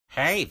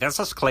Hey, this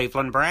is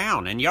Cleveland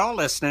Brown, and you're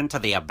listening to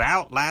the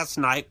About Last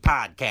Night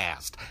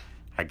podcast.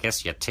 I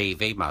guess your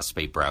TV must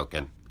be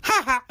broken.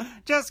 Ha ha!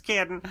 Just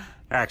kidding.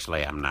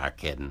 Actually, I'm not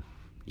kidding.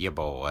 You're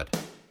bored.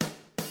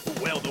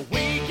 Well, the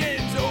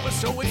weekend's over,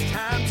 so it's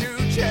time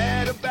to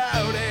chat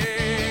about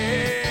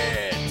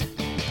it.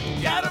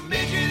 Got a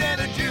midget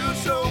and a Jew,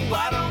 so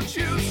why don't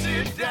you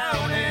sit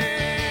down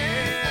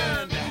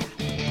and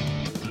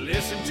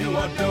listen to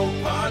our dope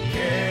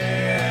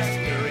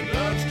podcast during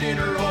lunch,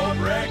 dinner, or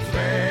breakfast.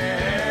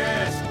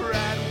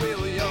 Brad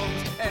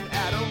Williams and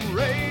Adam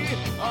Ray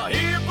are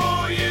here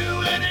for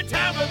you any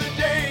time of the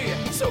day.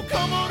 So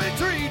come on and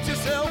treat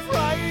yourself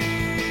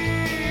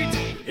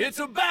right. It's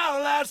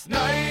about last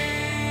night.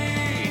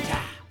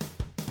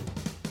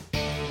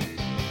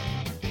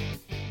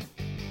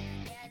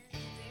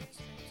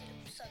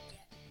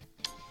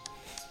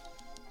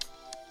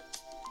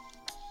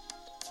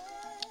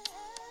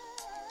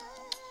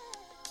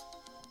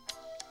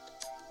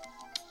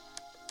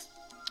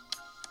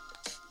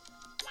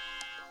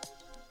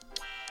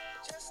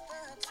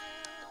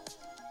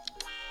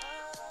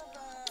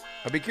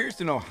 I'd be curious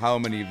to know how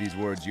many of these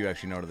words you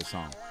actually know to the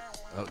song.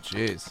 Oh,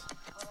 jeez.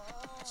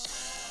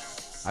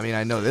 I mean,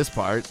 I know this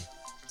part.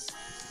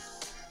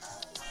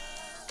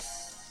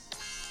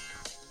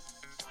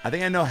 I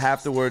think I know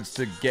half the words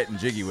to Getting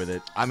Jiggy With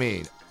It. I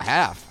mean,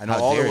 half. I know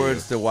all the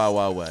words to Wild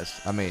Wild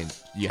West. I mean,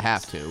 you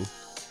have to.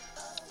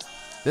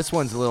 This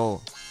one's a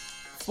little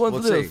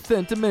Let's see.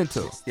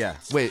 sentimental. Yeah.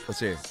 Wait. Let's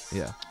see.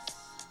 Yeah.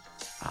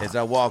 As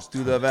I walk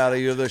through the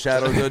valley of the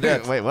shadows of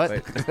death. Wait, what?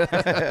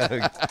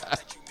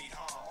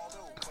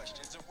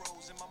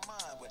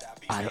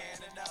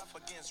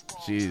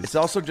 Jeez. It's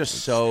also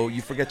just so,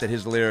 you forget that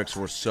his lyrics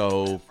were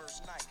so,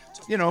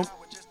 you know,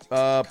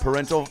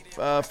 parental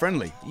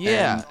friendly.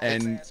 Yeah.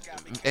 And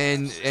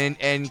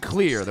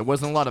clear. There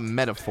wasn't a lot of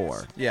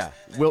metaphor. yeah.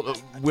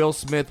 Will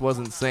Smith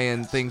wasn't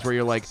saying things where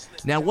you're like,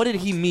 now what did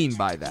he mean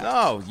by that?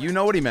 No, you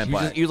know what he meant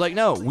by it. You're like,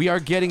 no, we are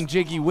getting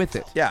jiggy with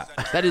it. Yeah.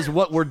 That is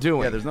what we're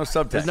doing. Yeah, there's no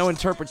subtext. There's no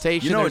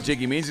interpretation. You know what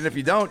jiggy means, and if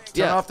you don't,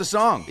 turn off the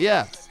song.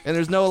 Yeah. And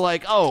there's no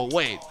like, oh,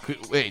 wait,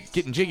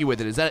 getting jiggy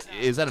with it. Is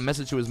that a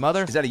message to his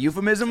mother? Is that a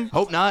euphemism?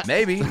 Hope not.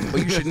 Maybe,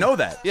 but you should know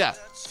that. Yeah.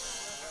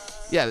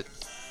 Yeah.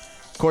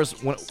 Of course,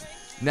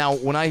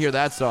 when I hear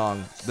that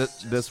song,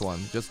 this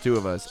one, just two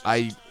of us,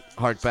 I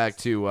hark back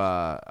to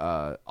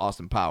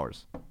Austin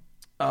Powers.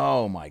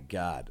 Oh my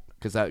God!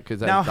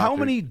 Because now, how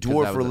many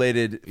dwarf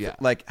related? Yeah.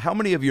 Like, how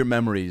many of your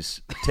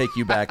memories take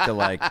you back to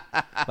like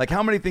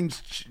how many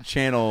things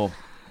channel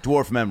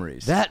dwarf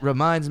memories? That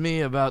reminds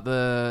me about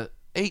the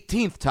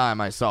 18th time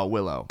I saw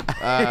Willow.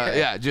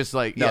 Yeah, just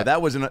like no, yeah.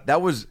 that was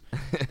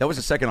the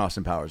second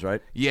Austin Powers,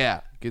 right?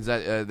 Yeah, because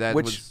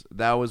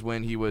that was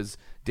when he was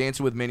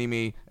dancing with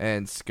Mini-Me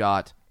and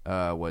Scott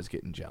was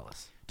getting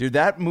jealous. Dude,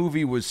 that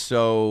movie was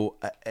so.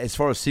 As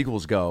far as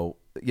sequels go,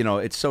 you know,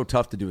 it's so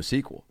tough to do a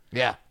sequel.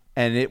 Yeah,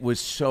 and it was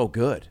so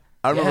good.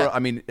 I remember. I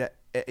mean,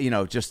 you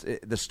know, just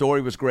the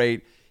story was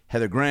great.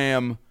 Heather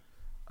Graham.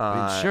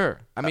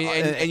 Sure. I mean,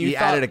 and you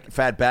added a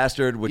Fat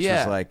Bastard, which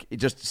was like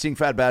just seeing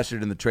Fat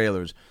Bastard in the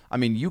trailers. I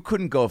mean, you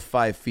couldn't go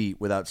 5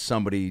 feet without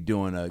somebody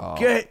doing a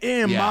 "Get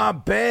in my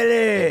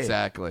belly."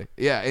 Exactly.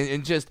 Yeah,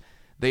 and just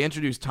they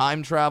introduced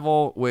time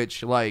travel,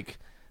 which like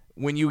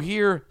when you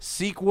hear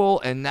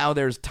sequel and now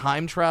there's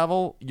time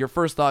travel, your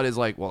first thought is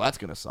like, well, that's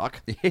gonna suck.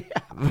 Yeah.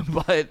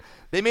 But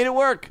they made it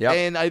work,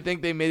 and I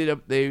think they made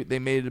it. They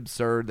made it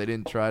absurd. They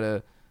didn't try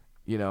to.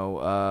 You know,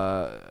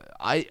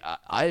 I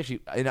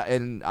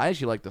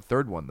actually like the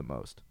third one the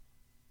most.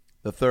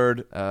 The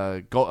third,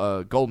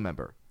 Gold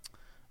Member.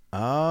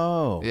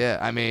 Oh, yeah.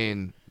 I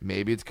mean,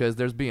 maybe it's because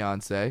there's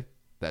Beyonce.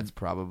 That's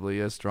probably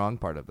a strong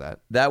part of that.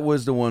 That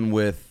was the one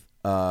with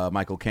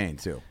Michael Caine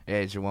too. Yeah,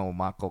 it's the one with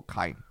Michael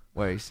Caine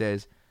where he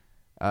says,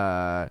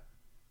 if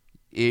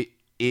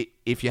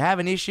you have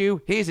an issue,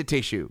 here's a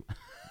tissue."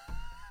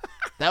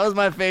 That was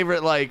my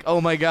favorite. Like, oh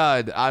my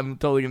God, I'm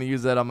totally gonna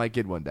use that on my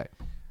kid one day.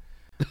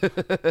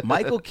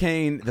 Michael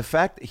Caine, the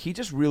fact that he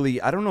just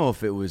really, I don't know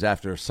if it was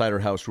after Cider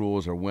House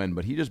Rules or when,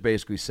 but he just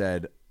basically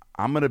said,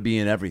 I'm going to be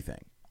in everything.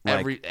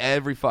 Like,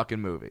 every fucking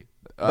movie.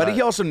 But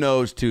he also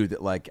knows, too,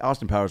 that like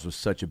Austin Powers was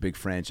such a big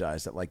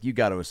franchise that like you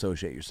got to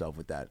associate yourself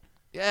with that.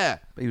 Yeah.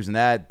 He was in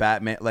that,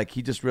 Batman. Like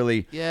he just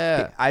really,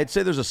 I'd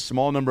say there's a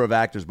small number of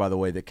actors, by the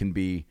way, that can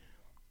be,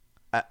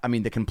 I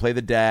mean, that can play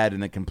the dad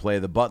and that can play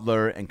the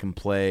butler and can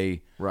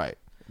play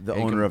the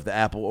owner of the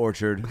apple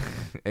orchard.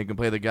 And can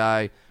play the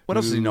guy. What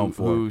else is he known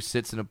for? Who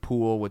sits in a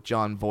pool with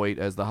John Voight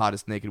as the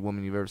hottest naked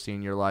woman you've ever seen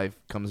in your life,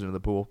 comes into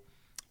the pool.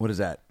 What is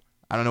that?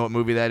 I don't know what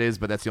movie that is,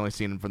 but that's the only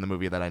scene from the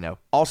movie that I know.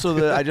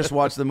 Also, I just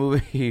watched the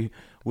movie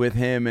with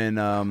him and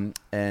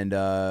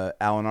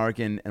Alan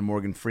Arkin and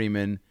Morgan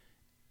Freeman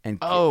and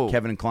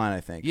Kevin and Kline,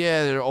 I think.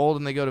 Yeah, they're old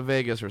and they go to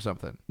Vegas or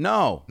something.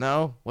 No.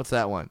 What's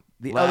that one?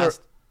 Other,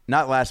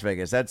 not Las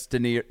Vegas. That's De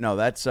Niro. No,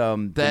 that's De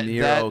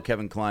Niro,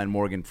 Kevin Kline,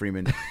 Morgan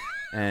Freeman.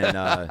 And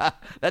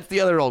that's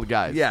the other old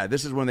guys. Yeah,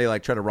 this is when they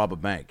like try to rob a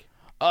bank.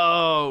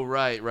 Oh,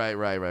 right.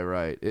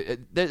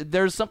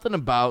 There's something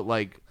about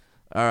like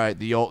all right,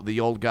 the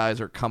old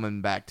guys are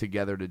coming back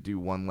together to do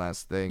one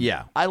last thing.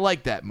 Yeah. I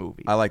like that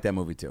movie. I like that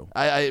movie too.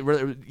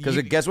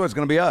 Because guess what? It's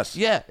going to be us.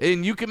 Yeah,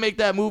 and you can make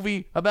that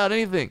movie about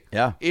anything.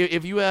 Yeah.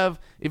 If you have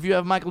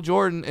Michael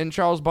Jordan and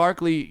Charles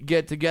Barkley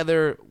get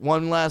together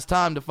one last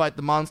time to fight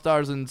the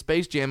Monstars in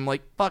Space Jam,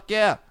 like, fuck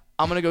yeah,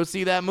 I'm gonna go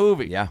see that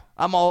movie. Yeah.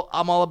 I'm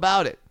all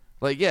about it.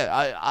 Like,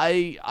 yeah,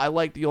 I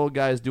like the old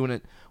guys doing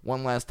it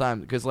one last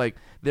time because like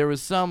there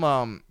was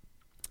some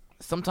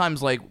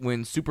sometimes like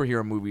when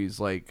superhero movies,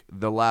 like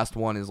the last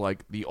one is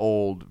like the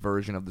old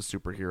version of the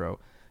superhero,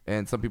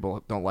 and some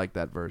people don't like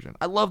that version.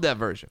 I love that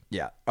version.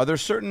 Yeah. Are there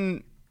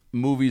certain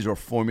movies or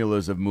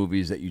formulas of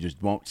movies that you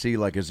just won't see?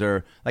 Like, is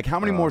there like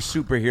how many more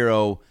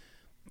superhero?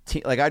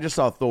 Like I just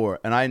saw Thor,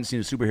 and I hadn't seen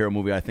a superhero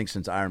movie I think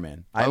since Iron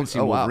Man. I haven't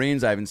seen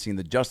Wolverines. I haven't seen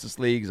the Justice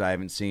Leagues. I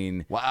haven't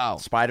seen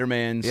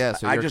Spider-Mans. Yeah,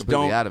 so you're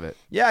completely out of it.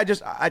 Yeah,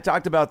 I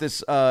talked about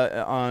this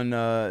on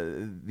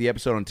the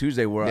episode on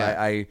Tuesday where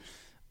I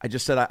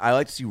just said I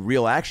like to see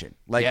real action.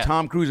 Like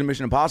Tom Cruise in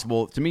Mission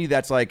Impossible, to me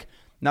that's like,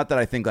 not that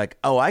I think like,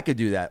 oh, I could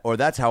do that or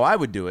that's how I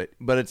would do it,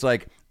 but it's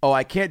like, oh,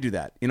 I can't do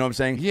that. You know what I'm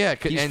saying? Yeah.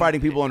 He's fighting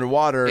people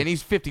underwater. And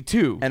he's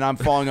 52. And I'm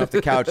falling off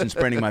the couch and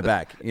spraining my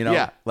back, you know?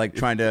 Yeah. Like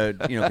trying to,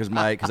 you know,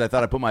 because I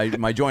thought I put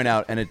my joint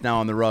out and it's now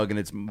on the rug and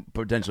it's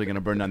potentially going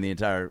to burn down the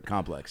entire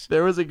complex.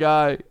 There was a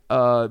guy,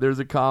 there's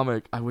a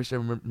comic, I wish I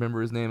remember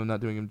his name, I'm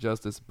not doing him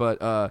justice,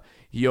 but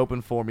he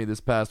opened for me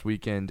this past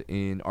weekend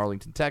in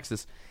Arlington,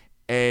 Texas,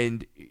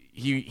 and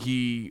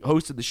he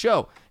hosted the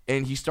show,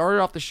 and he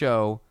started off the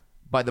show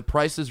by the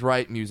Price is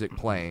Right music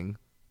playing,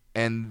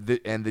 and the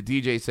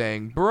DJ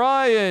saying,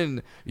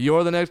 "Brian,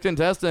 you're the next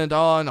contestant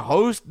on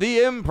Host the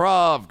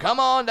Improv. Come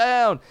on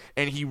down."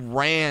 And he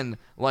ran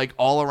like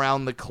all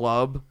around the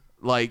club,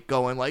 like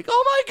going like,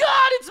 "Oh my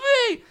God, it's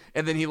me!"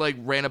 And then he like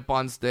ran up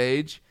on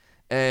stage,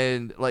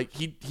 and like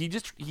he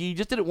just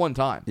did it one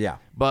time. Yeah.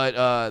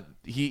 But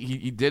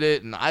he did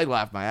it, and I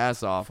laughed my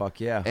ass off. Fuck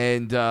yeah.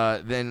 And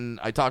then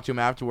I talked to him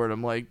afterward.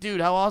 I'm like,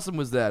 "Dude, how awesome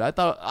was that? I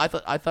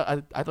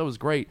thought it was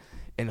great."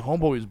 And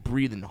homeboy was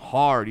breathing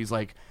hard. He's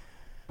like,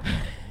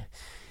 "I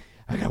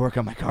gotta work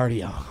on my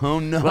cardio." Oh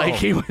no! Like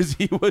he was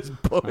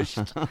pushed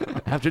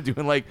after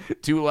doing like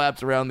 2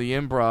 laps around the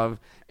Improv,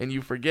 and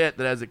you forget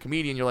that as a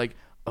comedian, you're like,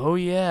 "Oh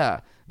yeah,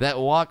 that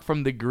walk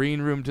from the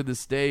green room to the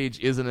stage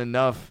isn't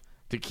enough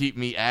to keep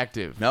me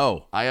active.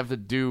 No, I have to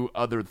do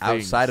other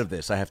things outside of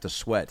this. I have to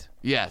sweat."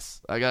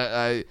 Yes, I've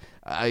got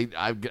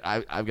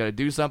to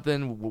do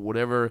something,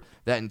 whatever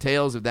that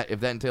entails. If that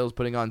entails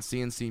putting on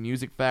CNC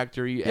Music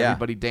Factory,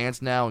 everybody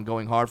dance now and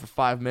going hard for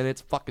 5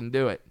 minutes, fucking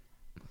do it.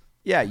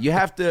 Yeah, you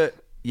have to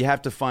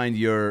find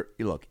your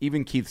look.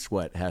 Even Keith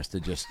Sweat has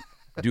to just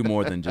do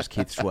more than just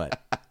Keith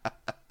Sweat.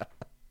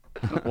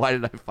 Why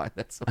did I find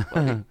that so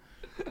funny?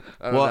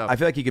 I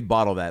feel like he could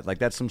bottle that. Like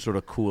that's some sort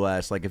of cool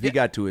ass. Like if he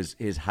got to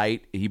his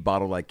height, he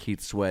bottled like Keith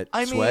Sweat,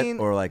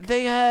 or like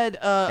they had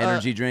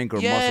energy drink or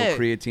muscle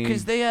creatine.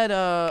 Because they had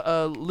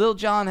Lil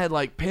Jon had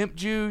like pimp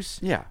juice.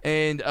 Yeah,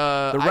 and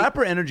the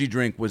rapper energy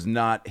drink was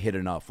not hit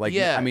enough. Like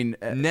I mean,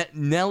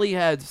 Nelly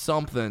had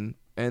something,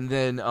 and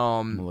then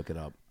I'm gonna look it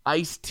up.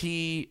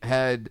 Ice-T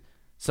had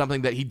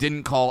something that he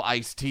didn't call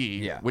iced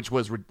tea. Yeah, which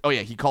was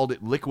he called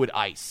it liquid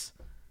ice.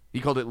 He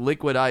called it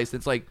liquid ice.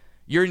 It's like,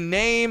 your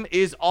name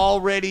is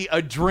already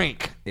a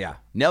drink. Yeah.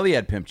 Nelly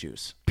had pimp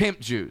juice. Pimp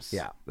juice.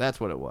 Yeah. That's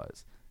what it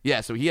was.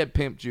 Yeah, so he had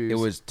pimp juice. It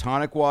was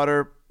tonic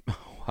water.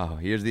 Wow,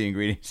 here's the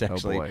ingredients,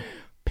 actually. Oh, boy.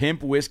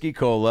 Pimp whiskey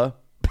cola,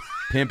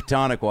 pimp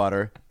tonic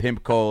water,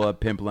 pimp cola,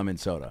 pimp lemon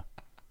soda.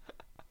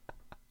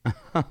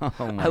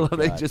 I love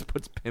that he just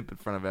puts pimp in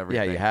front of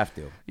everything. Yeah, you have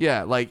to.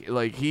 Yeah,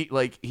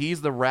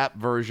 he's the rap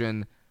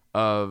version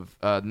of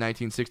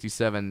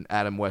 1967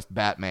 Adam West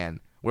Batman,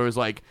 where it was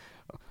like,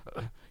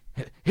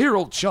 "Here,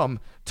 old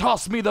chum,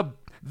 toss me the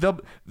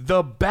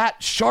bat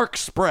shark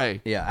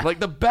spray." Yeah,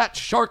 like the bat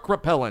shark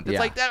repellent. It's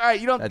like that. All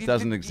right, you don't. That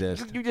doesn't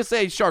exist. You just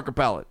say shark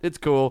repellent. It's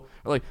cool.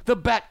 Or like the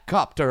bat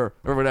copter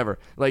or whatever.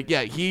 Like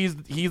he's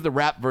the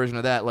rap version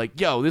of that. Like,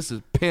 yo, this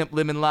is pimp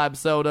lemon lime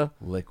soda.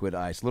 Liquid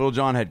ice. Little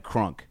John had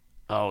crunk.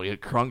 Oh, he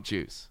had crunk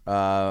juice.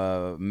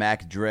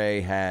 Mac Dre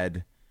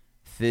had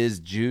fizz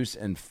juice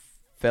and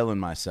Felon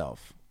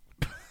Myself.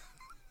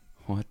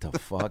 What the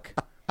fuck?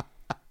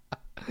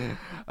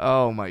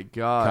 Oh my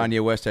God!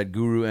 Kanye West had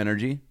Guru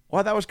Energy.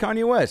 Wow, that was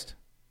Kanye West.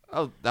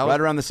 Oh, that was right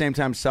around the same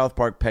time South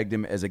Park pegged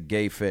him as a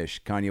gay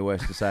fish. Kanye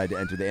West decided to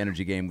enter the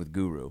energy game with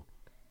Guru.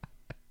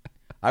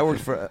 I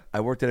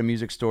worked at a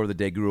music store the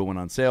day Guru went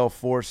on sale.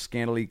 4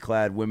 scantily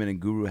clad women in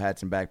Guru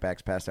hats and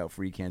backpacks passed out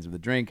free cans of the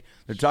drink.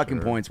 Their talking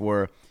points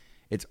were,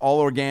 "It's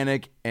all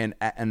organic and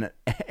an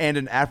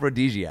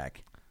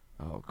aphrodisiac."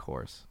 Oh, of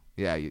course.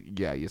 Yeah,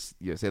 you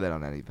say that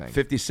on anything.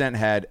 50 Cent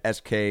had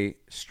SK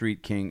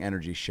Street King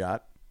Energy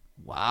Shot.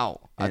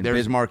 Wow. And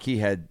Biz Markie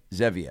had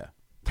Zevia.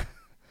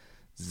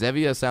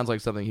 Zevia sounds like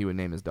something he would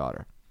name his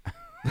daughter.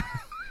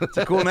 It's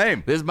a cool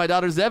name. This is my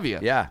daughter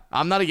Zevia. Yeah.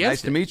 I'm not against it.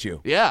 Nice to meet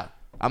you. Yeah,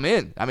 I'm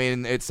in. I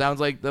mean, it sounds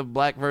like the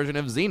black version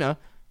of Xena,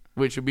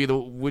 which would be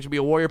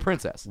a warrior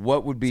princess.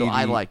 What would be?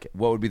 I like it.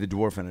 What would be the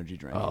dwarf energy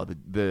drink? Oh,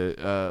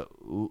 the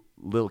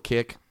Lil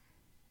Kick.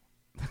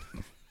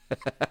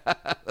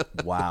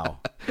 Wow.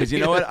 Because you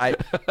know what?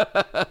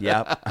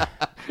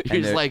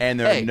 You're just like, and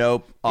there are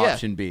no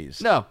option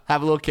Bs. No,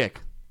 have a little kick.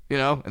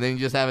 And then you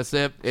just have a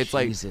sip. It's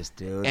Jesus,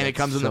 dude. And it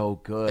comes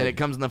good. And it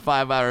comes in the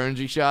 5-hour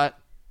energy shot.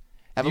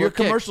 Your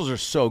commercials are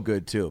so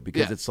good too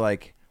because it's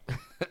like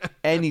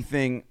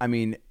anything. I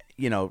mean,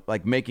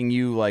 like making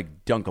you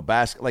like dunk a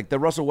basket, like the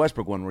Russell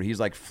Westbrook one where he's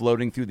like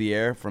floating through the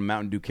air from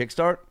Mountain Dew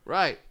Kickstart.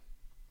 Right.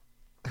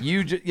 I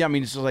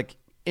mean, it's just like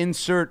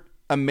insert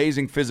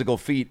amazing physical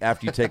feat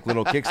after you take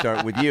little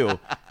Kickstart with you,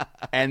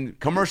 and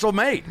commercial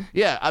made.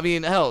 Yeah, I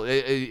mean, hell,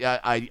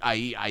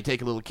 I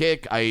take a little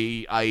kick.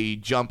 I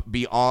jump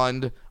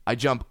beyond. I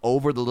jump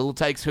over the little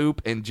Tykes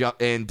hoop and jump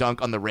and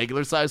dunk on the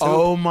regular size hoop.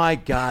 Oh my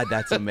God,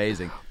 that's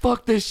amazing!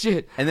 Fuck this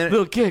shit. And then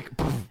little kick.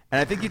 And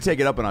I think you take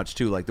it up a notch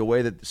too, like the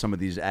way that some of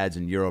these ads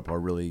in Europe are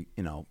really,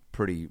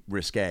 pretty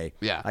risque.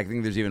 Yeah, I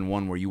think there's even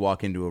one where you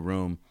walk into a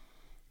room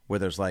where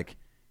there's like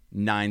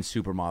 9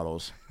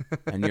 supermodels,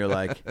 and you're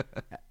like,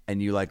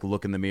 and you like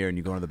look in the mirror and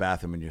you go into the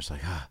bathroom and you're just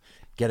like,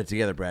 get it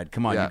together, Brad.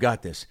 Come on, you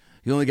got this.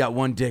 You only got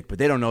one dick, but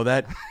they don't know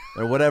that,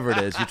 or whatever it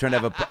is. You're trying to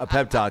have a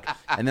pep talk,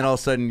 and then all of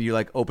a sudden you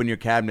like open your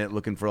cabinet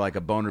looking for like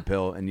a boner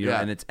pill, and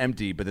and it's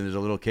empty, but then there's a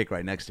little kick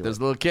right next to it. There's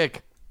a little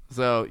kick,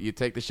 so you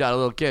take the shot, a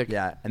little kick.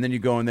 Yeah, and then you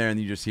go in there and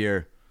you just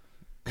hear,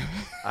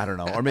 I don't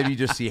know, or maybe you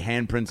just see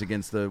handprints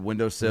against the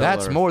windowsill.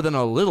 That's more than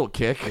a little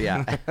kick.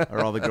 Yeah,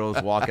 or all the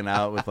girls walking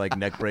out with like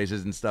neck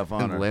braces and stuff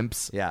on, and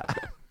limps. Yeah.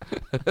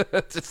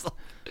 Just like,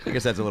 I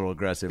guess that's a little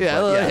aggressive.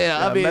 Yeah, but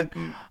yeah. I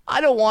mean, I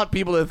don't want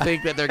people to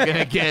think that they're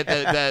gonna get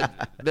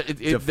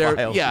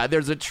that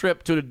there's a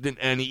trip to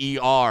an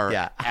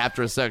ER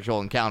after a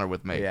sexual encounter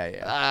with me.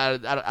 Yeah.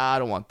 I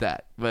don't want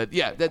that. But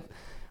yeah, I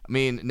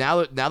mean,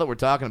 now that we're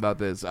talking about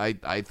this,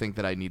 I think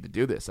that I need to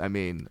do this. I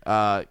mean,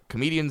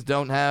 comedians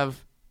don't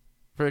have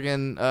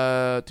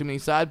friggin' too many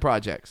side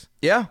projects.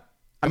 Yeah.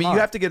 I mean, you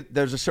have to get.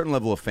 There's a certain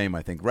level of fame.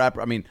 I think I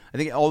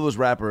think all those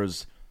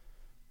rappers.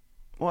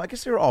 Well, I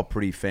guess they're all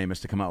pretty famous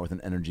to come out with an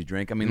energy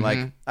drink. I mean,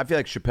 like I feel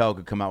like Chappelle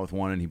could come out with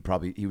one and he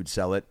would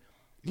sell it.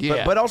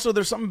 Yeah. But also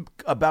there's something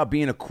about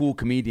being a cool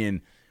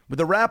comedian. With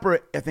a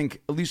rapper, I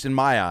think, at least in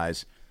my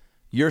eyes,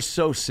 you're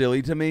so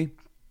silly to me.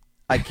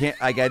 I can't.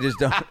 Like, I just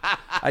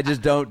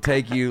don't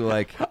take you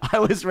like. I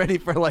was ready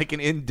for like an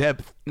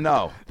in-depth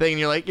thing, and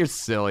you're like, you're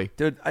silly,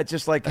 dude. I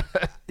just like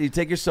you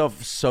take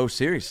yourself so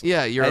serious.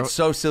 Yeah, it's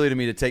so silly to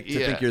me to think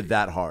you're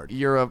that hard.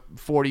 You're a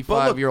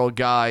 45-year-old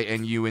guy,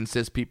 and you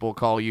insist people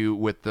call you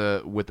with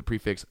the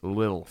prefix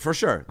little. For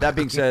sure. That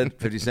being said,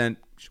 50 Cent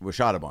was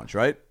shot a bunch,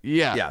 right?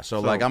 Yeah. Yeah.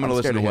 So like, I'm gonna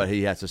listen to what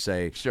he has to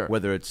say,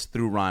 whether it's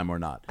through rhyme or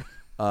not.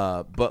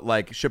 But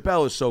like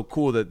Chappelle is so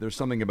cool that there's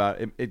something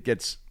about it. It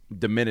gets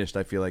diminished,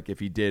 I feel like,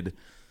 if he did,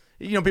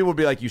 people would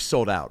be like, you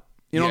sold out.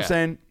 You know what I'm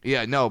saying?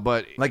 Yeah, no,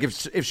 but like if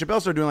Chappelle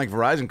started doing like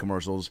Verizon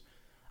commercials,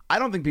 I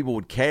don't think people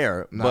would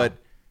care. No. But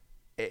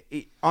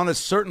on a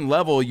certain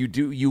level,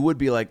 you would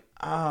be like,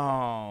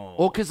 oh,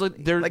 well, because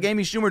like they're like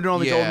Amy Schumer doing all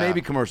these old Navy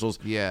commercials.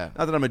 Yeah,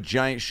 not that I'm a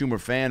giant Schumer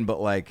fan, but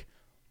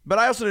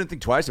I also didn't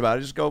think twice about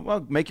it. Just go,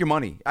 well, make your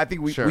money. I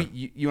think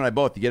you and I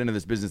both, you get into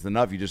this business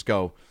enough, you just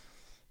go,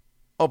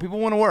 oh, people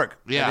want to work.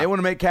 Yeah. And they want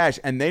to make cash,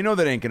 and they know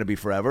that ain't going to be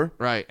forever.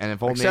 Right. And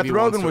if old Seth Navy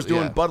Rogen was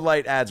doing Bud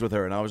Light ads with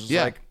her, and I was just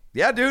like,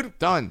 yeah, dude.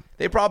 Done.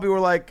 They probably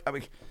were like, I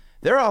mean,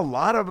 there are a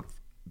lot of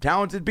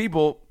talented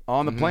people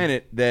on the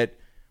planet that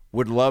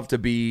would love to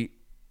be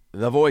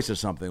the voice of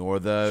something or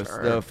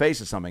the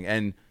face of something.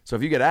 And so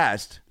if you get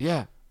asked,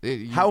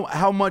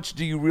 how much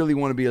do you really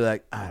want to be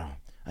like, I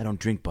don't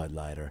drink Bud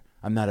Light, or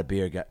I'm not a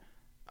beer guy.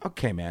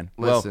 Okay, man.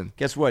 Listen. Well,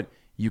 guess what?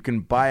 You can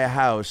buy a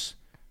house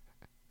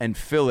and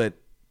fill it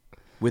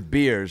with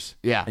beers,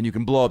 and you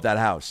can blow up that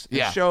house,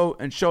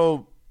 and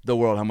show the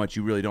world how much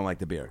you really don't like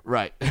the beer.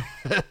 Right.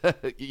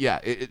 Yeah.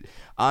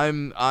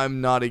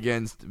 I'm not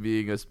against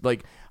being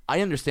like.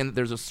 I understand that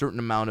there's a certain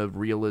amount of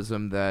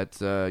realism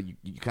that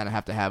you kind of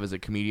have to have as a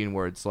comedian,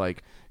 where it's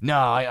like, no,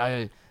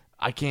 I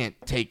can't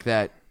take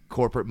that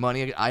corporate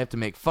money. I have to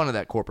make fun of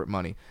that corporate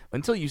money.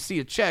 Until you see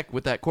a check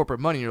with that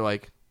corporate money, you're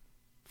like,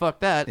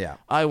 fuck that. Yeah.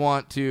 I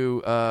want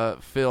to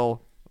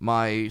fill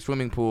my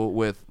swimming pool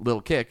with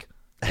Lil Kick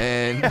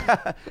and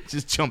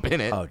just jump in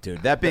it. Oh,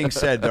 dude. That being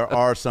said, there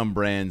are some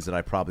brands that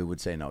I probably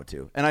would say no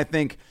to. And I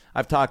think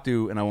I've talked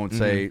to, and I won't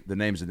say the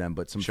names of them,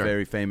 but some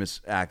very famous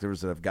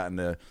actors that I've gotten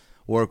to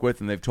work with,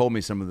 and they've told me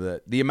some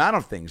of the amount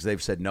of things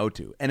they've said no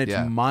to. And it's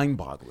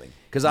mind-boggling.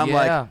 Because I'm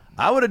like,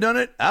 I would have done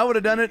it. I would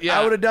have done it.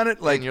 I would have done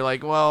it. Like, and you're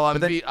like, well,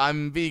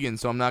 I'm vegan,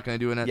 so I'm not going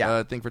to do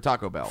a thing for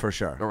Taco Bell. For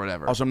sure. Or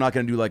whatever. Also, I'm not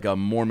going to do like a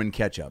Mormon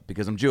ketchup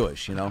because I'm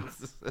Jewish, you know?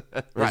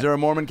 Is there a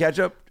Mormon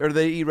ketchup, or do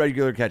they eat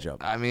regular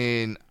ketchup? I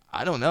mean,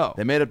 I don't know.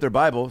 They made up their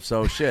Bible,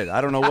 so shit. I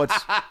don't know what's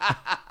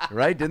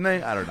right, didn't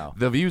they? I don't know.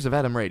 The views of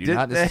Adam Ray do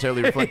not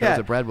necessarily reflect those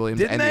of Brad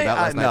Williams and the About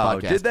Last Night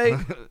podcast. Did they?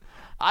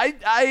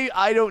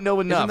 I don't know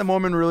enough. Isn't the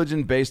Mormon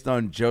religion based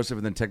on Joseph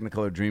and the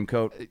Technicolor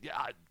Dreamcoat?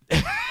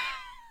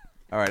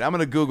 All right, I'm going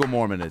to Google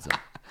Mormonism.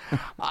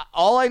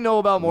 All I know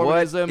about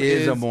Mormonism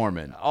is a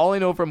Mormon. All I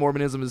know from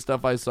Mormonism is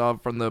stuff I saw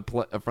from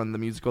the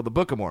musical The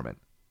Book of Mormon.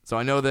 So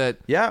I know that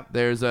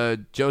there's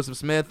Joseph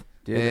Smith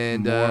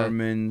and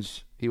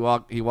Mormons. He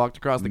walked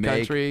across the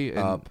country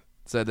and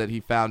said that he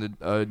founded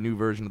a new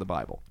version of the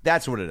Bible.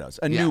 That's what it is.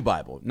 A new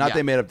Bible. Not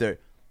they made up their.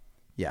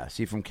 Yeah.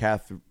 See, from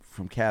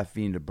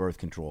caffeine to birth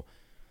control.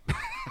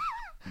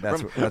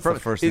 That's the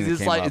first thing that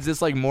came up. Is this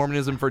like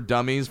Mormonism for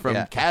dummies?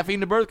 From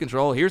caffeine to birth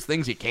control, here's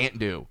things you can't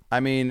do. I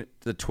mean,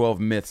 the 12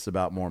 myths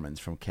about Mormons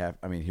from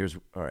I mean, here's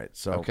all right.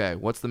 So okay,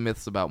 what's the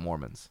myths about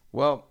Mormons?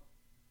 Well,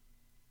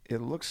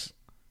 it looks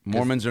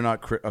Mormons are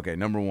not okay.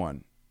 Number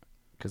one,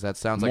 because that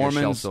sounds like Mormons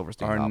a Shel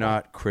Silverstein are novel.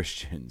 not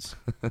Christians.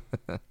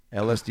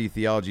 LSD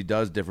theology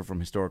does differ from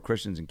historic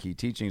Christians in key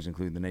teachings,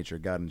 including the nature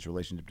of God and His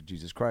relationship to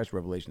Jesus Christ,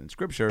 revelation, and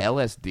Scripture.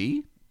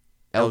 LSD.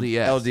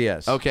 LDS.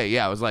 LDS. Okay,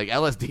 yeah, I was like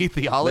LSD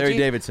theology. Larry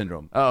David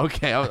syndrome. Oh,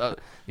 okay.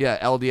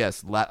 Yeah,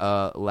 LDS,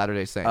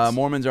 Latter-day Saints.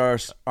 Mormons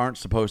aren't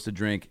supposed to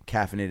drink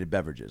caffeinated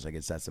beverages. I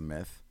guess that's a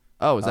myth.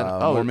 Oh, is that?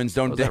 Mormons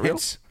don't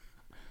dance.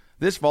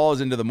 This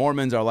falls into the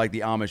Mormons are like the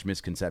Amish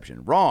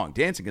misconception. Wrong.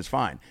 Dancing is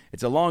fine.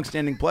 It's a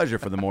long-standing pleasure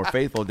for the more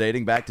faithful,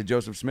 dating back to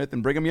Joseph Smith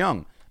and Brigham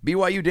Young.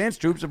 BYU dance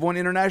troops have won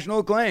international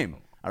acclaim.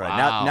 All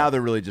right, now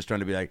they're really just trying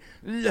to be like,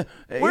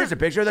 here's a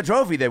picture of the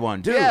trophy they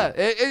won, too. Yeah,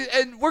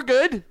 and we're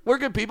good. We're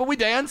good people. We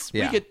dance.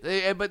 Yeah. We get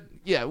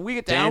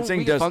down. Dancing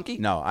we get funky.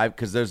 No,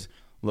 because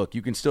look,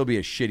 you can still be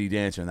a shitty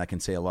dancer, and that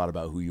can say a lot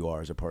about who you are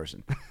as a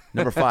person.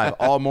 Number 5,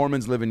 all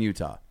Mormons live in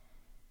Utah.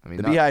 I mean,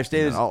 the Beehive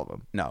State all of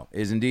them.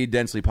 is indeed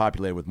densely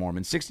populated with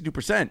Mormons.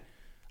 62%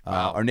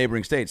 are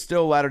neighboring states.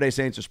 Still, Latter-day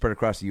Saints are spread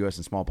across the U.S.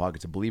 in small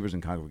pockets of believers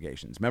and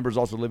congregations. Members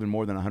also live in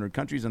more than 100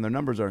 countries, and their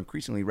numbers are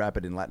increasingly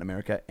rapid in Latin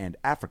America and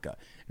Africa.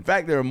 In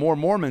fact, there are more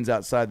Mormons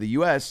outside the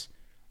U.S.,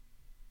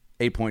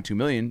 8.2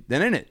 million,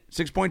 than in it,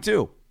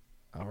 6.2.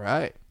 All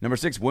right. Number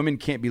 6, women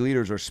can't be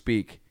leaders or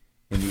speak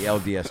in the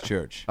LDS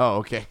church. Oh,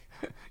 okay.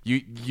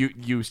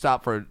 You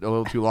stop for a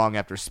little too long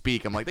after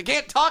speak. I'm like, they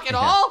can't talk at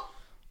all?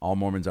 All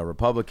Mormons are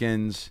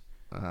Republicans.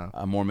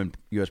 A Mormon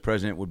U.S.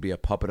 president would be a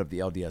puppet of the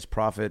LDS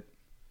prophet.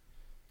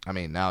 I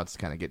mean, now it's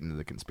kind of getting into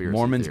the conspiracy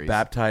Mormons theories.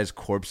 baptize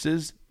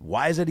corpses?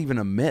 Why is that even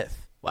a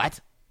myth? What?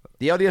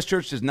 The LDS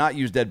Church does not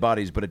use dead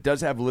bodies, but it does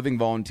have living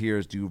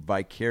volunteers do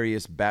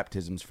vicarious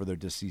baptisms for their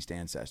deceased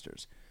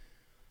ancestors.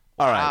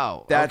 All right.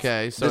 Wow.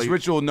 Okay. So this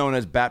ritual known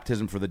as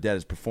baptism for the dead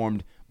is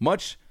performed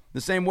much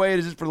the same way it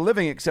is for the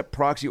living, except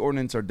proxy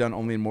ordinances are done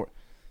only in more...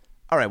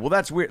 All right, well,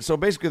 that's weird. So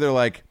basically they're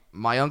like...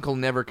 My uncle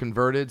never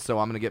converted, so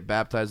I'm going to get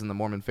baptized in the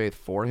Mormon faith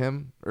for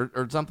him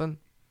or something?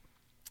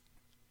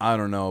 I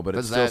don't know, but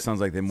it still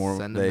sounds like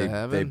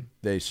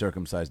they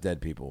circumcise dead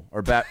people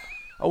or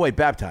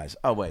baptize.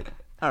 Oh wait,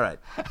 all right.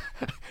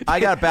 I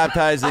got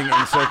baptizing and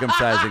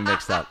circumcising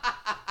mixed up.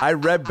 I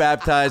read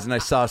baptize and I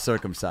saw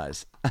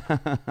circumcise.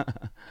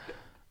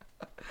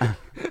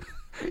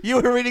 You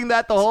were reading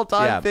that the whole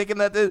time, thinking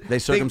that they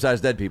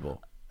circumcise dead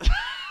people,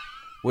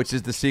 which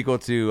is the sequel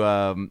to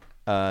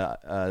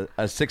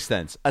a Sixth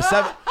Sense,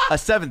 a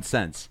Seventh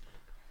Sense.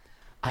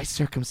 I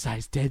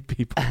circumcise dead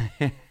people.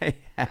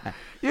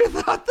 You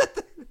thought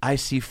that... I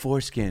see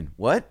foreskin.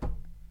 What?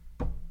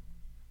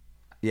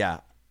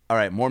 Yeah. All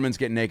right, Mormons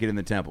get naked in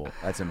the temple.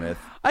 That's a myth.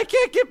 I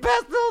can't get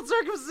past the whole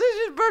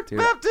circumcision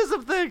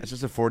baptism thing. It's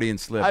just a Freudian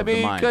slip I of mean,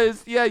 the mind.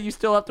 because, you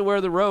still have to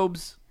wear the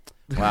robes.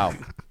 Wow.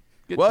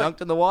 Get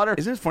dunked in the water.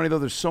 Isn't it funny, though?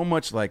 There's so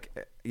much, thank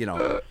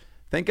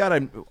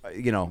God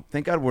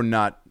we're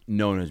not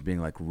known as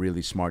being,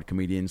 really smart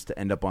comedians to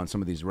end up on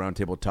some of these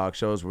roundtable talk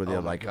shows where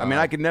they're God. I mean,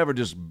 I could never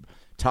just...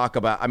 talk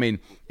about. I mean,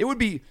 it'd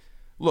be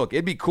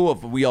cool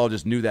if we all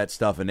just knew that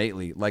stuff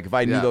innately. Like if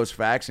I knew those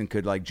facts and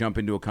could jump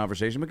into a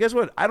conversation. But guess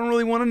what? I don't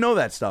really want to know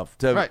that stuff.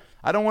 I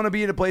don't want to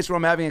be in a place where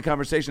I'm having a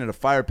conversation at a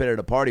fire pit at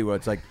a party where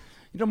it's like,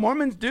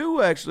 Mormons do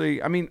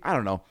actually. I mean, I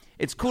don't know.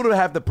 It's cool to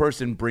have the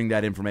person bring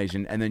that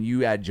information and then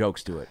you add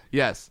jokes to it.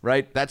 Yes,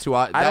 right. That's who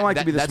I. I don't like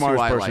to be the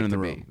smartest person in the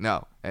room.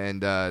 No,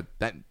 and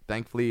that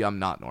thankfully I'm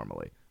not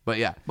normally. But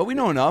yeah, but we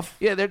know enough.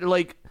 Yeah, they're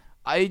like.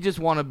 I just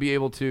want to be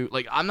able to,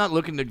 I'm not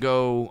looking to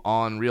go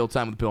on Real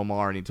Time with Bill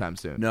Maher anytime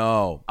soon.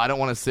 No. I don't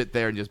want to sit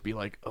there and just be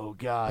like, oh,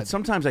 God. But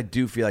sometimes I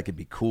do feel like it'd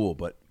be cool,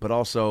 but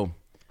also...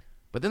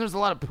 But then there's a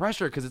lot of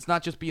pressure because it's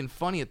not just being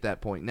funny at that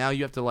point. Now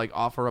you have to,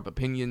 offer up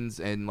opinions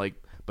and,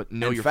 but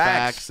know your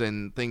facts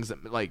and things that,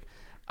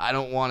 I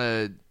don't want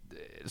to,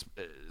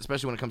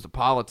 especially when it comes to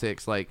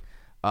politics, I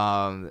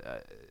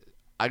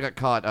got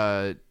caught,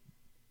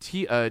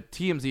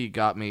 TMZ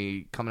got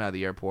me coming out of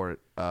the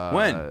airport.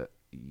 When?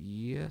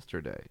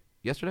 Yesterday?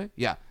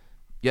 Yeah,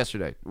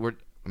 yesterday. The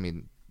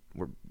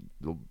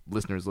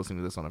listeners listening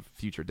to this on a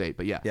future date,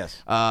 but yeah.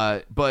 Yes.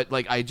 But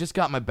I just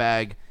got my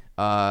bag.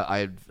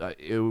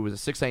 It was a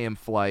 6 a.m.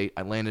 flight.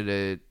 I landed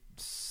at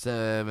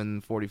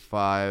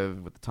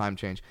 7:45 with the time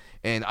change,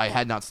 and I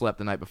had not slept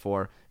the night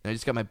before. And I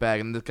just got my bag,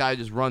 and the guy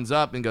just runs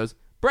up and goes,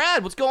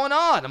 "Brad, what's going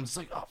on?" I'm just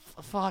like, "Oh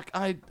fuck,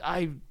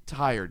 I'm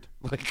tired.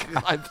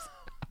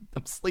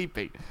 I'm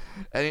sleeping,"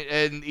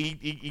 and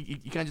he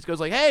kind of just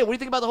goes like, "Hey, what do you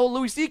think about the whole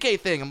Louis C.K.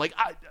 thing?" I'm like,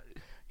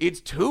 "It's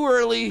too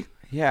early.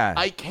 Yeah,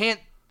 I can't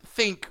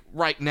think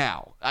right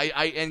now.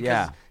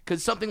 Because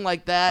Because something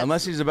like that.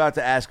 Unless he's about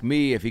to ask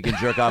me if he can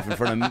jerk off in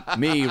front of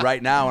me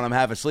right now when I'm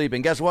half asleep.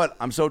 And guess what?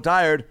 I'm so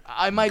tired.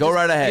 I might go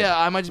right ahead. Yeah,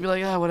 I might just be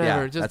like,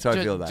 whatever. Yeah, that's how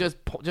I feel about it.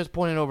 Just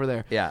point it over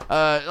there. Yeah.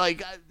 I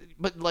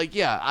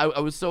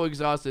was so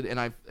exhausted, and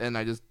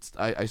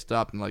I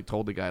stopped and like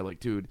told the guy, like,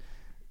 dude,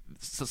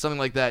 something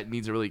like that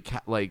needs a really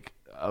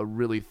a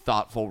really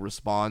thoughtful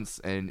response,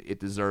 and it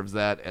deserves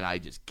that, and I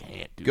just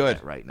can't do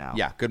that right now.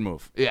 Yeah, good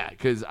move. Yeah,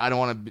 because I don't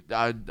want to.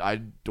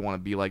 I don't want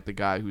to be like the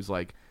guy who's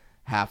like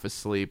half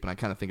asleep, and I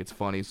kind of think it's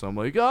funny, so I'm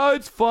like, oh,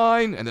 it's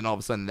fine, and then all of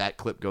a sudden that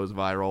clip goes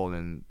viral,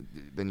 and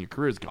then your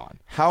career's gone.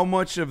 How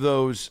much of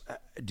those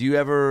do you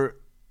ever?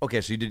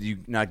 Okay, so did you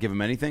not give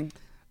him anything?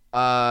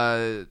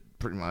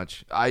 Pretty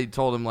much. I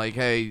told him like,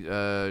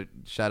 hey,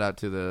 shout out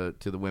to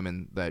the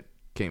women that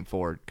came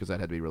forward because that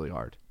had to be really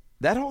hard.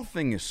 That whole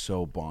thing is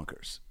so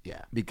bonkers.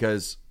 Yeah.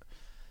 Because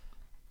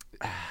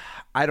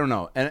I don't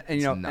know. And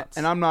you know, nuts.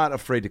 And I'm not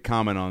afraid to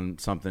comment on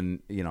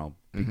something, you know,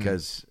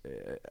 because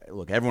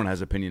look, everyone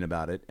has opinion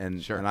about it,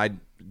 and Sure. and I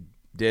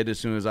did as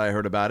soon as I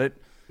heard about it,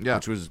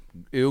 which was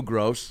ew,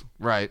 gross.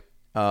 Right.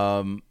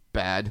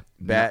 Bad.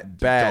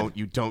 Bad.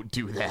 You don't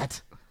do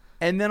that.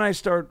 And then I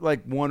start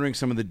like wondering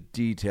some of the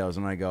details,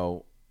 and I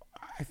go,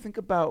 I think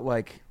about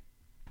like,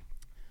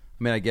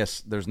 I mean, I guess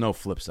there's no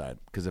flip side,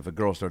 because if a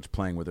girl starts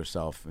playing with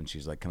herself and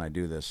she's like, "Can I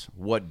do this?"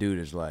 What dude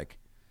is like,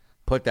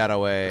 "Put that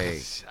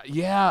away"?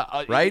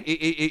 Yeah, right.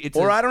 It's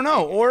I don't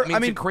know. Or I mean,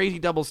 it's a crazy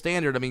double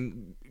standard. I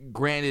mean,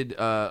 granted,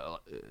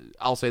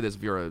 I'll say this: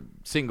 if you're a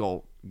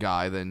single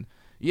guy, then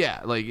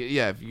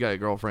if you got a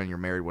girlfriend, you're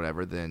married,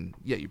 whatever, then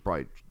yeah, you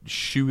probably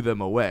shoo them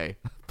away.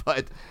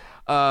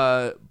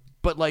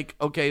 But like,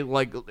 okay,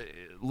 like,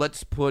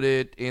 let's put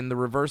it in the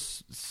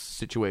reverse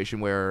situation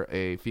where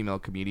a female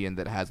comedian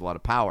that has a lot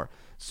of power.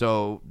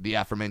 So the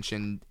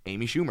aforementioned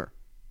Amy Schumer.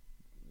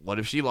 What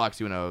if she locks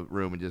you in a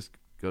room and just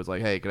goes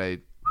like, "Hey, can I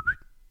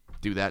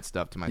do that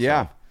stuff to myself?"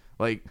 Yeah.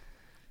 Like,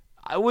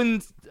 I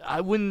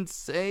wouldn't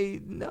say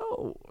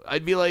no.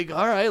 I'd be like,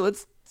 all right,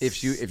 let's.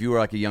 If you were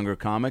like a younger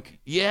comic,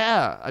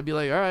 yeah, I'd be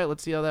like, all right,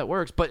 let's see how that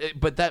works. But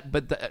that's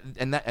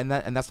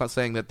not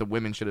saying that the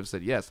women should have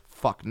said yes.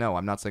 Fuck no,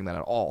 I'm not saying that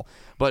at all.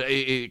 But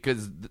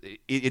because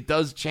it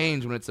does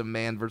change when it's a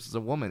man versus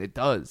a woman. It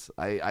does.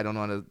 I don't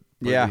know how to.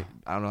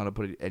 I don't know how to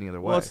put it any other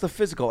way. Well, it's the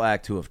physical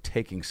act too of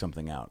taking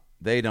something out.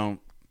 They're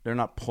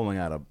not pulling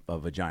out a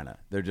vagina.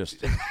 They're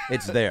just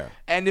it's there.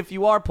 And if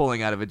you are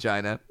pulling out a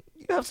vagina,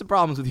 you have some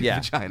problems with your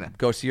vagina.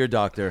 Go see your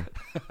doctor.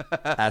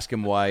 Ask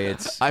him why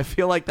it's. I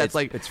feel like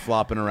it's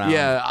flopping around.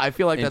 Yeah, I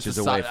feel like that's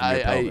a away side. from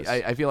your pelvis.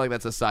 I feel like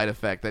that's a side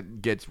effect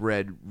that gets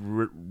read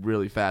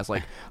really fast.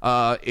 Like,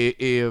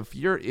 if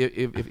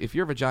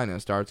your vagina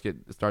starts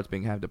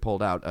being had to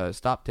pulled out,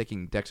 stop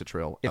taking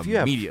Dexatril if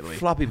immediately. You have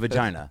floppy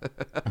vagina.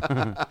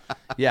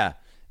 Yeah,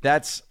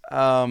 that's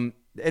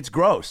it's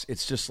gross.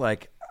 It's just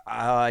like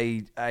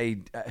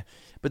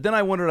but then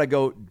I wondered. I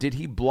go, did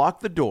he block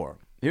the door?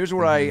 Here's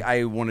where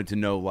I wanted to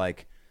know,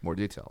 like, more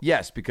detail.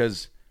 Yes,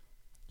 because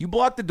you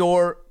block the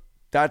door.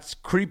 That's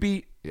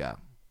creepy. Yeah.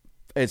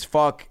 It's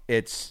fuck.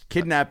 It's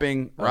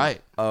kidnapping. Right.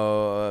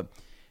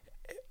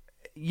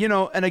 You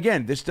know, and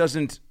again, this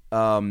doesn't.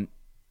 I'm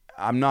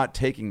not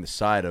taking the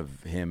side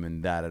of him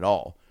in that at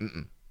all.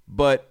 Mm-mm.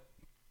 But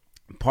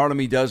part of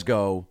me does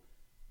go,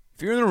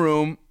 if you're in the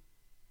room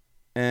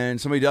and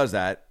somebody does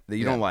that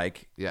you don't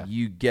like,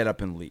 you get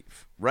up and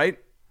leave, right?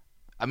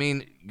 I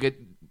mean,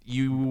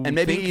 and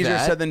maybe easier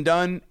said than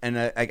done, and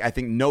I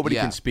think nobody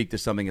can speak to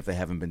something if they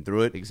haven't been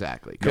through it.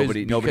 Exactly.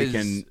 Nobody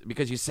can,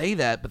 because you say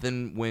that, but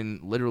then when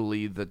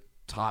literally the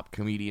top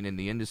comedian in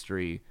the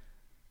industry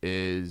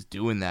is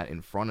doing that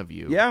in front of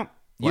you,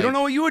 you don't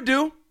know what you would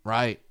do,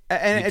 right?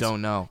 And you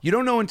don't know. You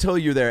don't know until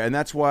you're there, and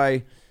that's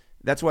why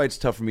it's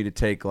tough for me to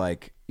take,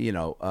 like,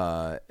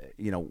 when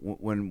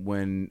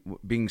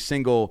being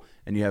single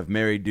and you have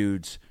married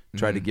dudes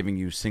try to giving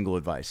you single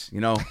advice.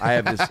 You know, I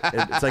have this.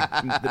 It's like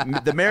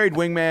the married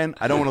wingman.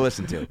 I don't want to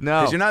listen to.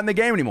 No, because you're not in the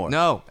game anymore.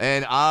 No,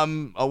 and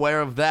I'm aware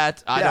of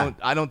that.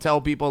 I don't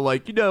tell people,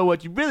 like, you know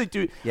what you really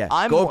do. Yeah,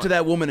 go up to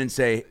that woman and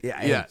say,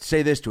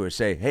 say this to her.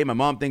 Say, hey, my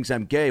mom thinks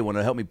I'm gay. Want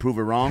to help me prove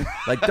her wrong?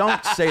 Like,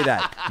 don't say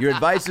that. Your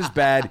advice is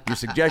bad. Your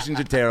suggestions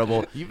are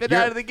terrible. You've been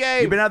out of the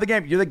game. You've been out of the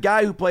game. You're the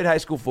guy who played high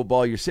school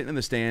football. You're sitting in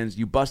the stands.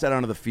 You bust out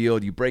onto the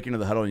field. You break into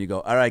the huddle and you go,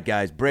 all right,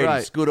 guys,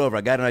 Brady, scoot over.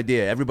 I got an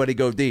idea. Everybody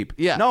go deep.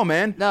 Yeah. No,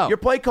 man. No. Your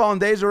play calling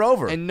days are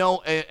over. And no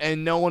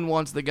one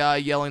wants the guy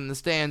yelling in the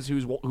stands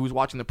who's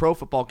watching the pro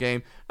football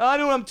game. I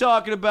know what I'm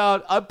talking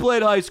about. I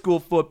played high school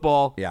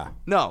football. Yeah.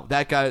 No,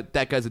 that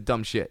guy's a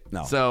dumb shit.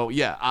 No. So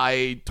yeah,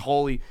 I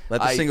totally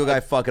let the single guy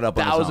fuck it up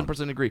on his own.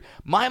 1,000% agree.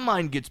 My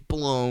mind gets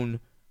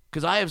blown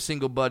because I have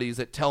single buddies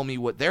that tell me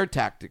what their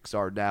tactics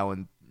are now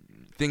and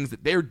things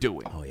that they're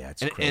doing. Oh yeah,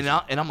 it's crazy.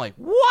 And I'm like,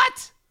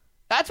 what?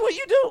 That's what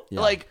you do? Yeah.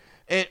 Like,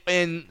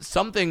 and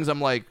some things I'm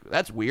like,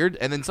 that's weird,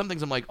 and then some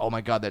things I'm like, oh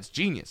my god, that's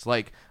genius.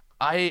 Like,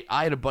 I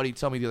had a buddy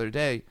tell me the other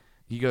day,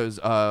 he goes,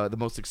 the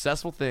most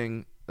successful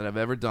thing that I've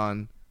ever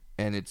done,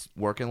 and it's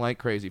working like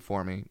crazy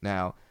for me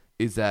now,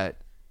 is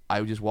that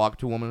I would just walk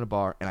to a woman in a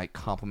bar and I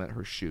compliment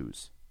her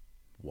shoes.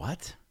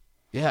 What?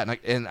 Yeah,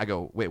 and I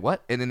go, wait,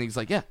 what? And then he's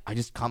like, yeah, I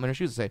just compliment her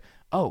shoes and say,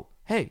 oh,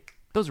 hey,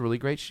 those are really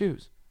great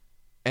shoes.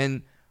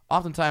 And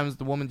oftentimes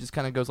the woman just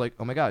kind of goes like,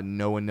 oh my God,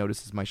 no one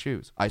notices my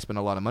shoes. I spend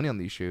a lot of money on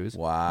these shoes.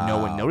 Wow. No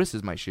one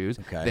notices my shoes.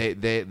 Okay.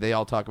 They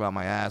all talk about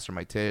my ass or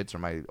my tits or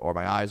my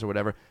eyes or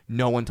whatever.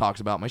 No one talks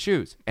about my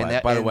shoes.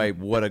 And by the way,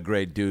 what a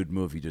great dude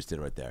move you just did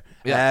right there.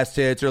 Yeah. Ass,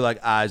 tits, or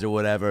like eyes or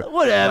whatever.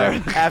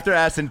 Whatever. After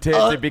ass and tits,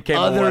 it became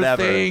other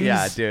whatever. things,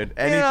 yeah, dude.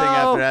 Anything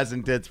after ass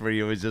and tits for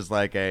you was just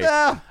like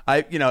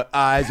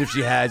eyes if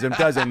she has them,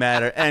 doesn't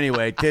matter.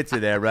 Anyway, tits are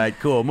there, right?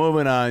 Cool.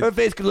 Moving on. Her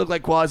face could look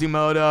like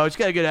Quasimodo. She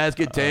got a good ass,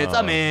 good tits.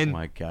 I'm in. Oh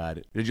my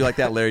God. Did you like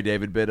that Larry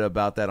David bit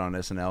about that on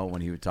SNL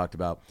when he talked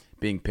about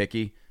being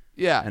picky?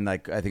 Yeah. And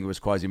like I think it was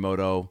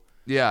Quasimodo.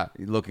 Yeah.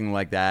 Looking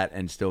like that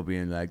and still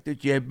being like,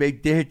 did you have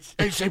big tits?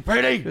 Is she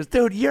pretty? He goes,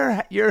 dude,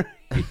 you're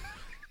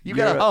You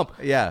got a hump.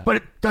 Yeah.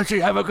 But does she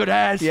have a good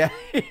ass? Yeah.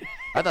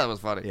 I thought it was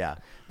funny. Yeah.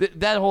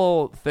 That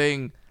whole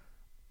thing,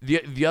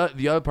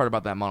 the other part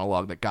about that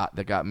monologue that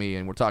got me,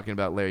 and we're talking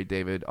about Larry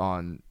David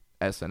on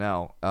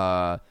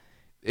SNL,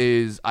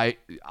 is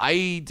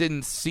I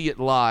didn't see it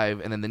live,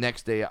 and then the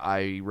next day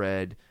I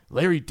read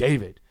Larry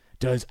David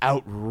does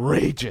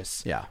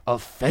outrageous,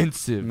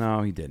 offensive,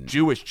 No, he didn't.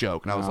 Jewish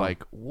joke, and I was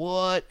like,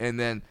 what? And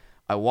then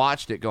I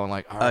watched it going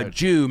like, all right. A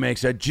Jew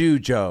makes a Jew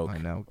joke. I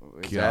know.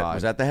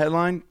 Was that the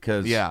headline?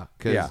 Because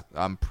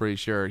I'm pretty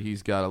sure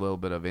he's got a little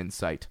bit of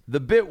insight.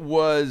 the bit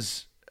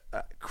was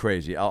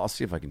crazy. I'll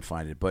see if I can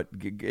find it, but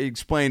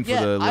explain for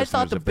the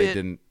listeners if they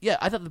didn't. Yeah,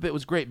 I thought the bit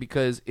was great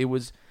because it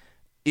was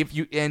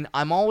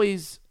I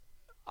always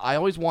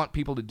want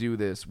people to do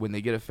this when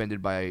they get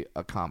offended by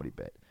a comedy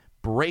bit.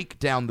 Break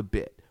down the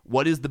bit.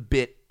 What is the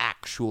bit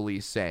actually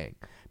saying?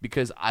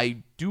 Because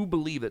I do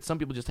believe that some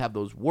people just have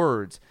those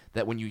words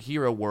that when you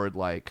hear a word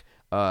like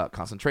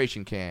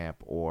concentration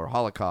camp or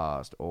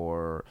Holocaust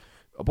or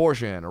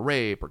abortion or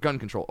rape or gun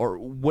control or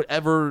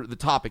whatever the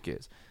topic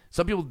is,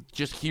 some people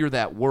just hear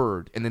that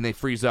word and then they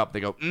freeze up.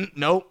 They go,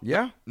 nope,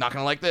 not going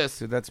to like this.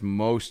 So that's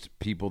most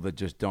people that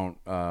just don't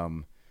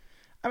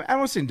I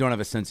won't say don't have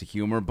a sense of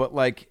humor, but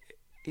like,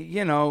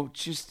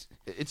 just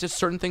it's just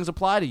certain things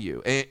apply to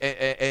you,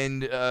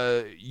 and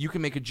you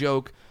can make a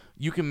joke.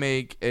 You can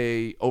make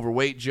a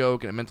overweight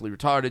joke and a mentally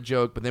retarded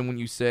joke, but then when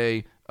you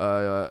say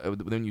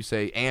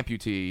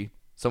amputee,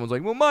 someone's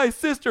like, "Well, my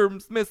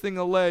sister's missing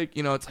a leg."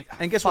 It's like,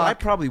 and guess what? I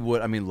probably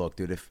would. I mean, look,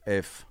 dude,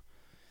 if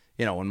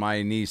when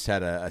my niece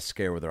had a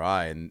scare with her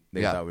eye and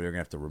they thought we were gonna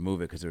have to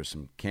remove it because there was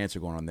some cancer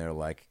going on there,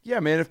 like,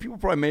 yeah, man, if people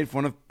probably made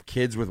fun of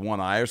kids with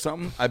one eye or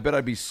something, I bet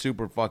I'd be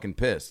super fucking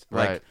pissed,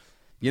 right?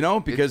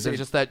 Like, because it's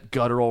just that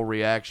guttural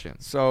reaction.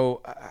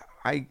 So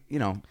I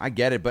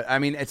get it, but I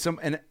mean, it's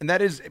and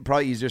that is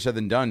probably easier said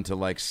than done to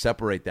like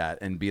separate that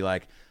and be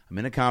like, I'm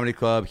in a comedy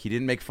club. He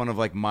didn't make fun of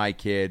like my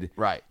kid.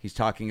 Right. He's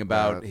talking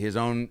about his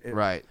own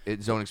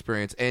his own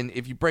experience. And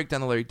if you break down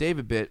the Larry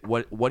David bit,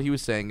 what he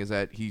was saying is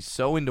that he's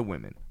so into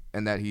women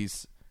and that he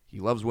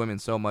loves women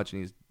so much,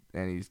 and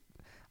he's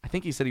I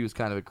think he said he was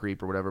kind of a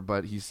creep or whatever,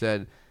 but he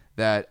said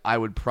that I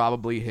would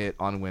probably hit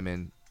on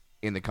women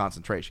in the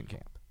concentration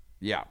camp.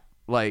 Yeah.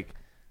 Like,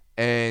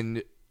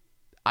 and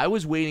I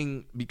was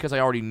waiting because I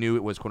already knew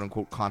it was quote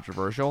unquote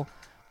controversial.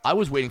 I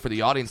was waiting for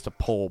the audience to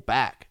pull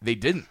back. They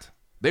didn't.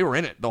 They were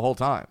in it the whole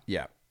time.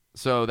 Yeah.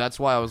 So that's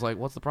why I was like,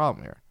 what's the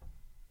problem here?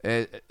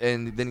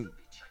 And then,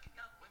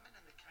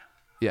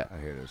 yeah. Oh,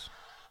 here it is.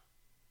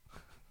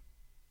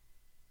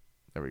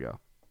 There we go.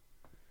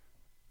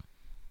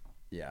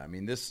 Yeah, I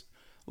mean, this.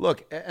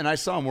 Look, and I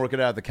saw him work it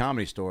out at the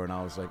Comedy Store, and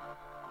I was like,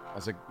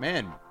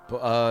 man,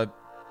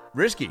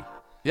 risky.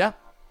 Yeah.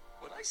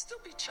 Would I still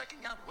be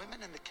checking out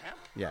women in the camp?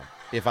 Yeah,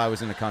 if I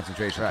was in a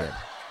concentration camp.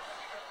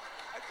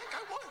 I think I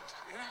would.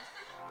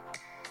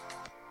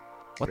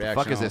 What the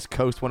fuck is this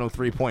Coast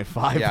 103.5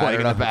 playing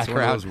in the background? It's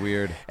one of those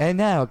weird. And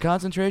now,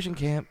 concentration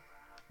camp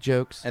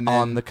jokes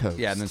on the coast.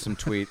 Yeah, and then some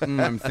tweet.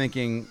 I'm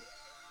thinking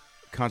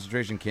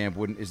concentration camp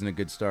isn't a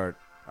good start.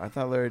 I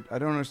thought Larry, I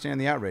don't understand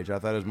the outrage. I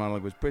thought his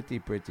monologue was pretty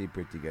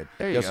good.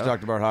 He also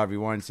talked about Harvey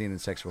Weinstein and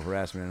sexual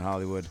harassment in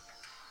Hollywood.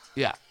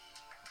 Yeah.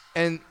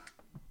 And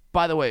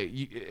by the way,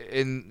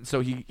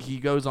 so he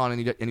goes on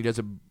and he does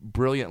a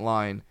brilliant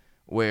line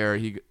where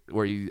he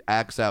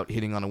acts out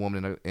hitting on a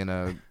woman in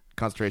a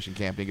concentration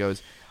camp, and he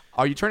goes,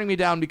 "Are you turning me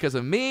down because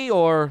of me,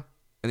 or?"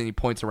 And then he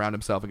points around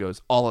himself and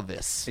goes, "All of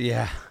this."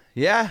 Yeah.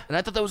 And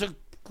I thought that was a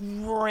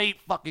great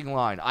fucking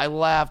line. I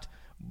laughed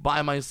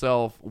by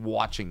myself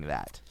watching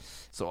that.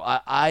 So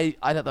I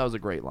thought that was a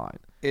great line.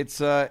 It's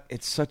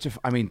such a.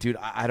 I mean, dude,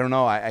 I don't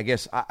know. I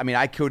guess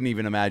I couldn't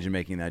even imagine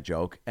making that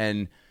joke.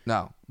 And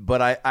no,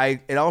 but I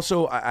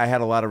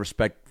had a lot of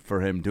respect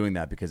for him doing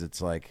that, because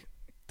it's like,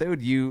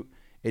 dude,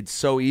 it's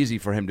so easy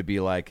for him to be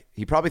like,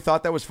 he probably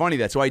thought that was funny.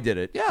 That's why he did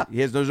it. Yeah.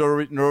 There's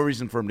no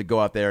reason for him to go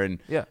out there and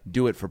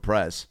do it for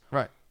press.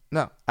 Right.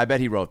 No. I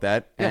bet he wrote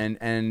that. Yeah.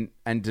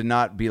 And to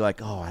not be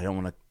like, oh, I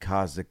don't want to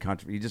cause the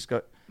controversy. You just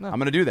go, no. I'm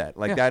going to do that.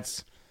 Like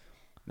that's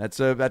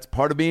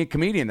part of being a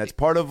comedian. That's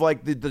part of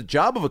like the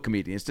job of a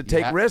comedian is to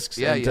take risks.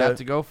 Yeah, you have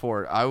to go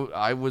for it.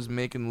 I was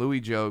making Louis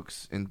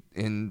jokes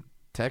in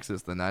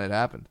Texas the night it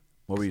happened.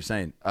 What were you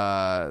saying?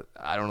 I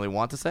don't really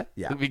want to say.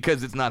 Yeah.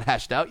 Because it's not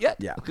hashed out yet.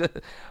 Yeah.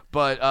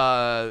 But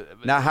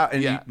now, how?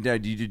 And yeah.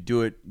 did you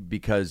do it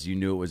because you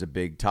knew it was a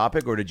big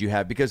topic, or did you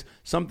have because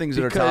some things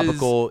that are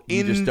topical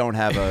you just don't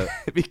have a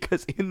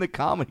because in the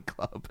comedy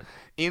club,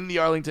 in the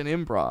Arlington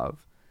Improv,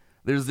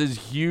 there's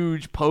this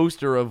huge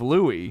poster of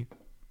Louis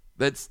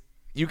that's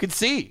you can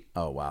see.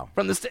 Oh wow!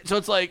 From the so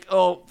it's like,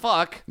 oh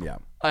fuck. Yeah.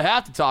 I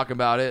have to talk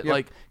about it, Yep.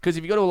 like, because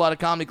if you go to a lot of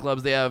comedy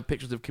clubs, they have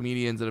pictures of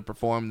comedians that have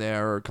performed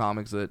there or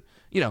comics that,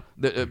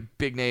 the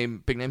big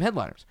name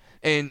headliners.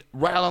 And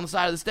right out on the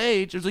side of the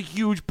stage, there's a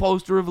huge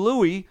poster of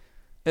Louis,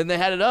 and they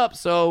had it up.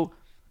 So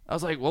I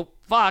was like, well,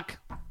 fuck,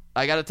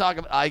 I got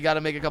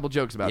to make a couple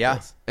jokes about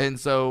this. And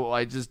so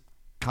I just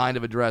kind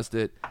of addressed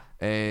it,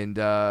 and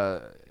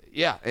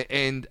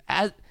and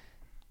as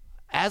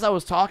I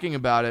was talking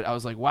about it, I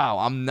was like, wow,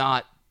 I'm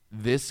not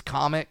this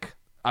comic.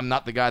 I'm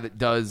not the guy that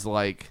does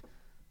like.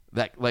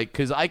 That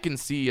because I can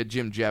see a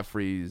Jim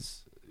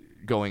Jeffries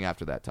going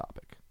after that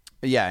topic.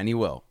 Yeah, and he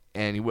will.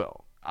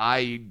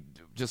 I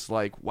just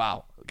like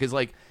wow, because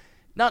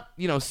not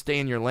stay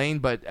in your lane,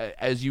 but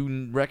as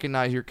you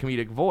recognize your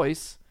comedic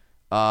voice,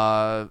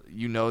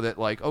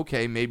 that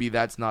okay, maybe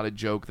that's not a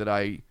joke that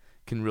I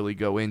can really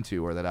go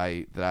into or that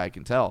I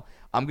can tell.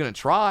 I'm gonna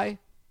try.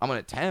 I'm gonna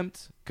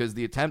attempt because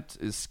the attempt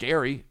is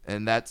scary,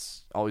 and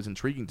that's always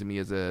intriguing to me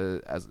as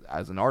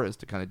an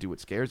artist to kind of do what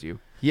scares you.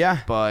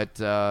 Yeah,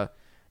 but.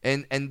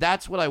 And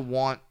that's what I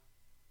want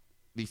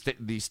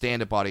the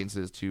stand-up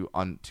audiences to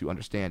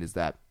understand is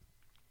that,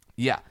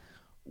 yeah,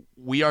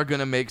 we are going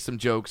to make some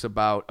jokes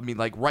about, I mean,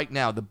 like right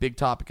now, the big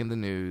topics in the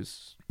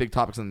news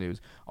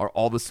are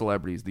all the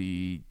celebrities,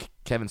 the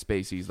Kevin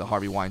Spaceys, the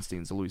Harvey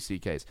Weinsteins, the Louis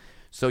C.K.'s.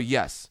 So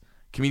yes,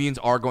 comedians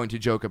are going to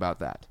joke about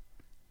that.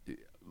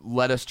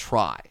 Let us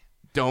try.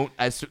 Don't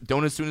as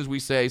soon as we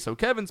say, so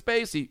Kevin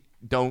Spacey,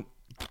 don't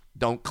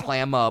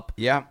clam up.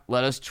 Yeah.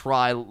 Let us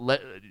try.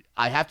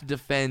 I have to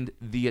defend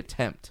the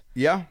attempt.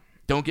 Yeah.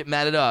 Don't get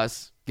mad at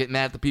us. Get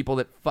mad at the people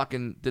that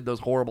fucking did those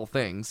horrible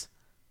things,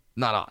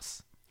 not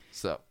us.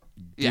 So,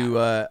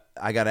 yeah.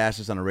 I got asked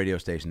this on a radio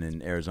station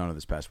in Arizona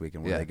this past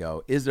weekend where they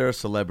go, is there a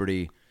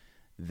celebrity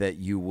that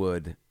you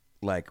would,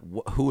 like,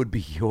 who would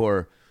be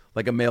your,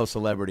 like a male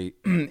celebrity?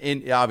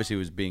 Obviously it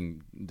was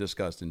being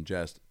discussed in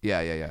jest.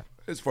 Yeah.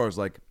 As far as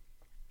like,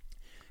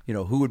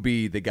 who would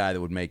be the guy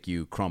that would make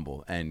you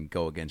crumble and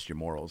go against your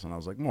morals? And I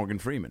was like, Morgan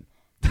Freeman.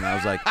 And I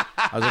was like, if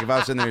I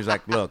was sitting there, he's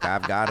like, look,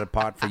 I've got a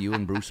part for you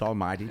and Bruce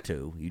Almighty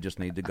too. You just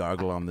need to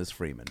gargle on this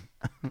Freeman.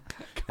 And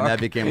that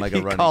became like a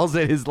running. He calls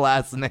it his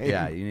last name.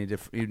 Yeah, you need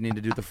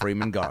to do the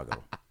Freeman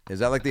gargle. Is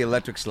that like the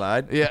electric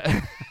slide?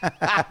 Yeah.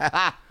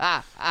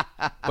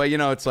 But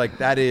it's like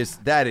that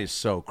is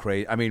so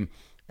crazy. I mean,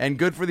 and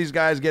good for these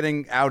guys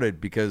getting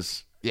outed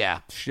because.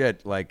 Yeah.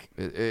 Shit, like...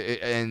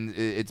 and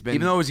it's been...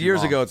 Even though it was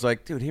years ago, it's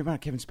like, dude, hear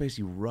about Kevin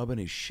Spacey rubbing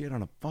his shit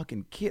on a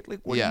fucking kid? Like,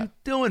 what are you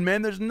doing,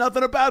 man? There's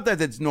nothing about that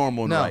that's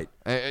normal and right.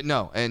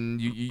 No,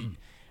 and you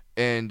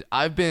and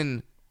I've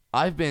been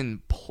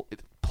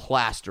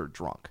plastered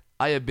drunk.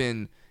 I have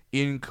been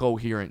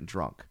incoherent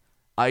drunk.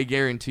 I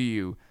guarantee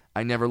you,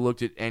 I never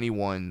looked at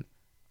anyone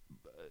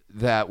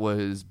that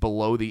was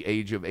below the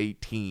age of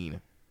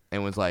 18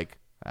 and was like,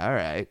 all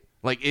right.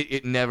 Like,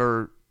 it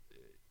never...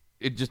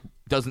 It just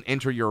doesn't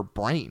enter your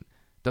brain,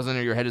 doesn't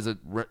enter your head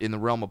in the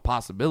realm of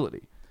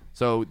possibility.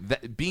 So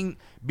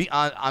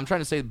I'm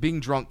trying to say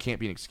being drunk can't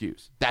be an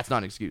excuse. That's not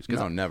an excuse.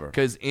 No, never.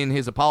 Because in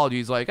his apology,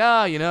 he's like,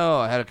 I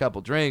had a couple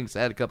drinks,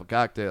 I had a couple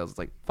cocktails. It's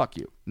like, fuck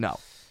you. No,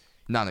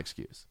 not an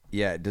excuse.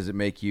 Yeah. Does it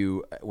make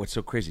you? What's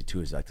so crazy too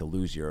is like to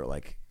lose your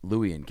like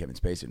Louis and Kevin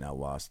Spacey now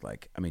lost.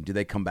 Like, I mean, do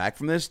they come back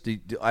from this?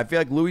 I feel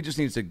like Louis just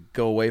needs to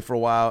go away for a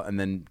while and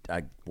then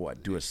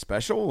do a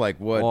special? Like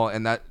what? Well,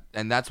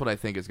 and that's what I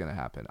think is going to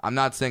happen. I'm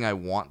not saying I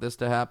want this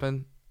to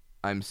happen.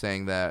 I'm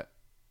saying that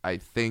I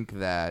think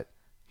that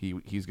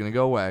he's going to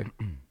go away.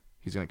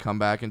 He's going to come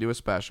back and do a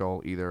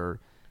special.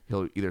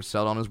 He'll either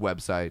sell it on his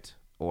website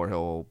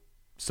or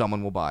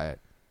someone will buy it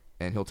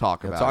and he'll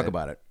talk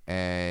about it.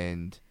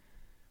 And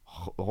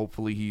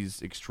hopefully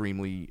he's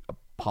extremely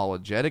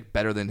apologetic,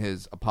 better than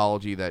his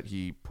apology that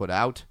he put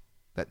out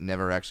that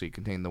never actually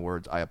contained the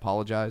words "I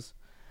apologize."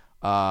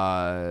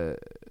 And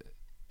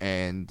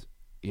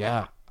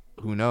yeah,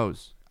 who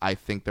knows? I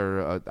think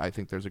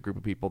there's a group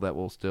of people that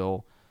will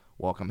still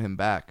welcome him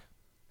back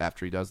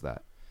after he does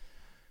that.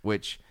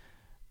 Which,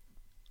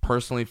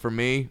 personally, for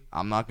me,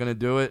 I'm not gonna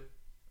do it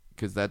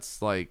because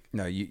that's like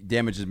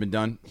damage has been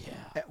done.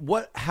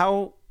 Yeah.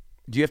 How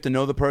do you have to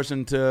know the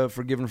person to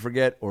forgive and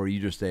forget, or are you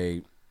just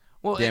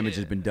damage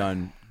has been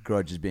done,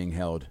 grudge is being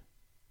held?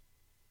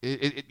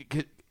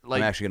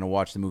 I'm actually gonna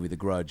watch the movie The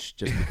Grudge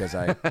just because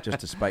just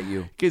to spite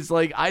you. Because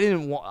I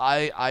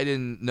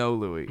didn't know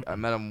Louis. I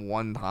met him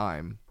one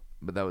time,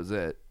 but that was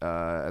it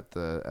at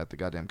the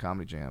goddamn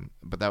Comedy Jam.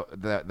 But that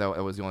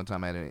was the only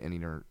time I had any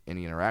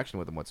interaction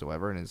with him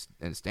whatsoever. And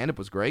his stand up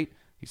was great.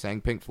 He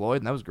sang Pink Floyd,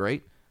 and that was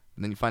great.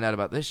 And then you find out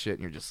about this shit,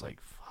 and you're just like,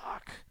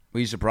 fuck. Were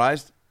you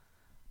surprised?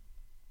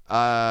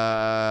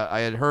 I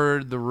had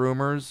heard the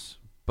rumors,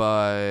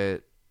 but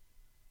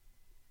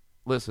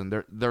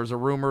listen, there's a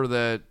rumor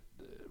that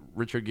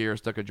Richard Gere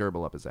stuck a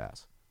gerbil up his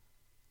ass.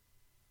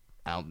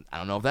 I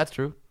don't know if that's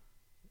true.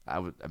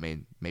 I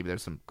mean, maybe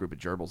there's some group of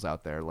gerbils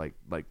out there like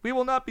we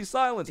will not be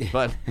silenced.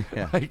 But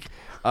if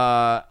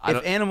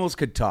animals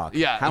could talk,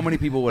 how many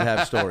people would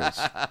have stories?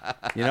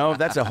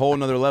 That's a whole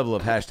nother level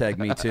of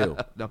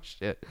 #MeToo. No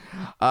shit.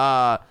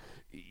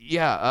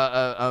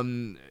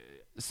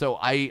 So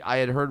I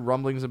had heard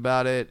rumblings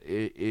about it.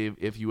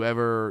 If you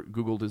ever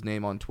Googled his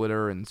name on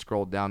Twitter and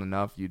scrolled down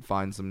enough, you'd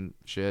find some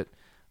shit.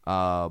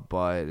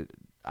 But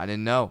I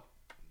didn't know.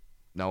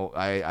 No,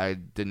 I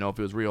didn't know if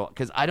it was real.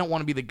 Because I don't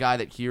want to be the guy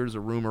that hears a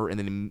rumor and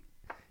then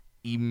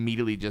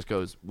immediately just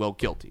goes, well,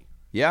 guilty.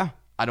 Yeah.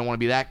 I don't want to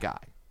be that guy.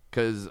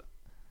 Because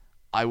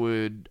I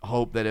would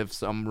hope that if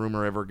some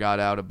rumor ever got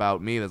out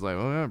about me that's like,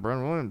 oh, yeah,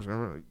 Brent Williams,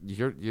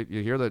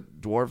 you hear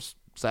that dwarves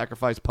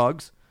sacrifice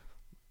pugs?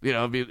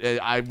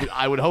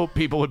 I would hope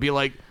people would be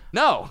like,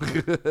 no.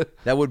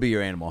 That would be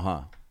your animal,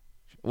 huh?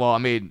 Well, I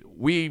mean,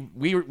 we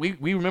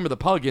remember the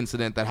pug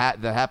incident that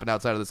happened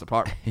outside of this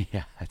apartment.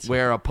 Yeah, that's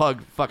where a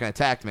pug fucking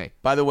attacked me.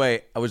 By the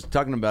way, I was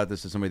talking about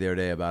this to somebody the other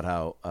day about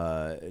how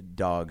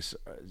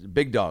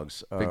big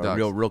dogs are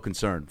a real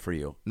concern for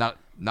you. Not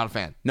a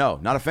fan. No,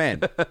 not a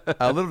fan.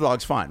 Little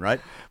dog's fine,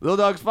 right? Little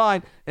dog's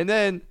fine. And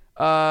then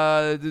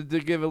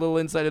to give a little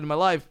insight into my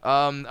life,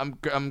 I'm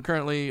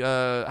currently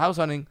house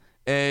hunting,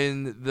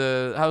 and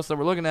the house that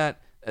we're looking at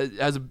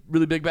has a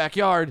really big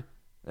backyard.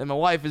 And my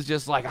wife is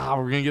just like,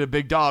 we're going to get a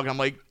big dog. I'm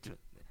like,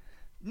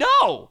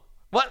 no.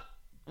 What?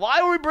 Why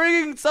are we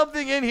bringing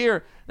something in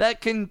here that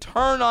can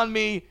turn on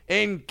me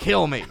and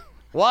kill me?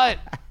 What?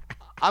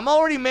 I'm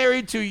already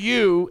married to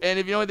you, and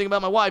if you know anything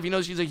about my wife, you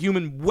know she's a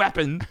human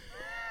weapon.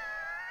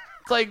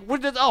 It's like, we're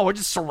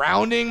just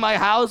surrounding my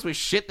house with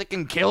shit that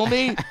can kill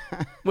me,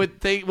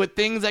 with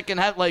things that can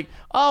have, like,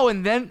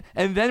 and then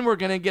we're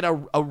going to get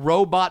a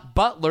robot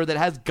butler that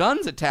has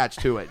guns attached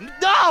to it.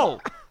 No!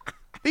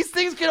 These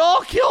things could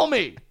all kill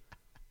me.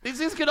 These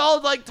things could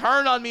all, like,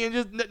 turn on me and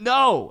just,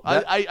 no.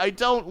 I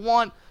don't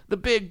want the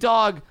big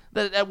dog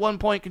that at one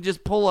point could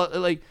just pull a,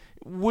 like,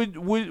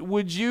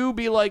 would you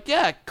be like,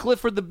 yeah,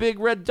 Clifford the big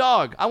red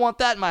dog, I want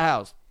that in my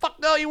house? Fuck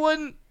no, you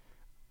wouldn't.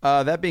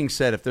 That being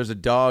said, if there's a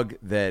dog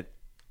that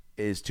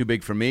is too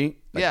big for me,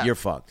 you're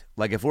fucked.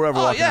 Like, if we're ever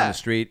walking down the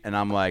street and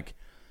I'm like,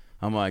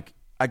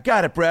 I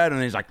got it, Brad.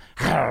 And he's like,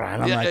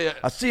 and I'm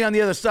I'll see you on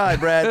the other side,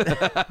 Brad.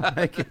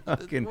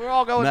 We're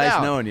all going nice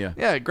down. knowing you.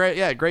 Yeah, great.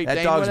 Yeah, great. That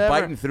Dane, dog's whatever.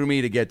 biting through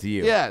me to get to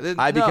you. Yeah,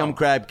 I become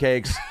crab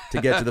cakes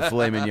to get to the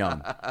filet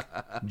mignon.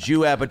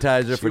 Jew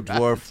appetizer for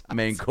dwarf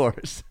main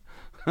course.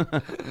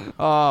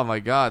 Oh my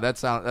God, that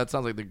sounds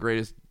like the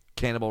greatest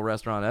cannibal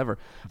restaurant ever.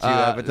 Jew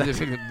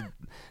appetizer.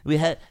 We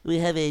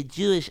have a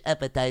Jewish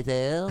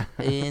appetizer,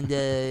 and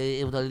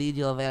it will lead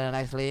you very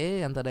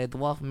nicely into the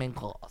dwarf main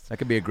course. That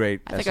could be a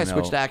great. I think I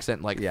switched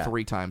accent like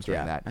 3 times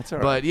during that. That's all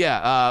right.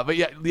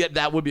 But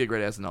that would be a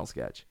great SNL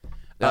sketch.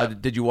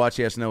 Did you watch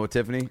the SNL with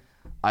Tiffany?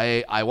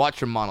 I watched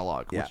her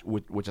monologue,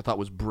 which I thought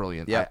was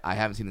brilliant. Yeah. I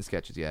haven't seen the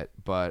sketches yet,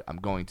 but I'm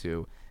going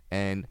to.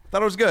 And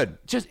thought it was good.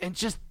 Just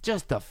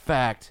the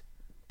fact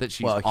that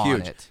she's on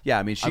huge. it. Yeah,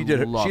 I mean, she did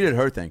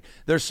her thing.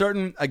 There's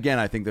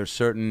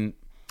certain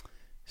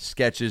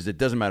sketches that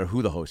doesn't matter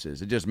who the host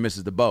is. It just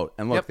misses the boat.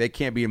 And look, they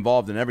can't be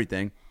involved in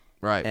everything.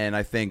 Right. And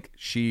I think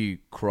she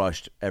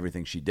crushed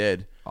everything she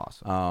did.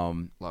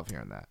 Awesome. Love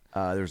hearing that.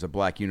 There was a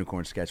Black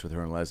Unicorn sketch with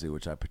her and Leslie,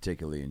 which I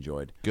particularly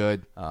enjoyed.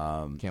 Good.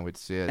 Can't wait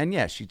to see it. And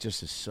yeah, she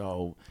just is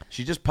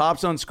she just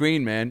pops on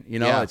screen, man.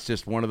 It's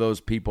just one of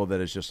those people that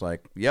is just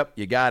like, yep,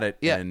 you got it.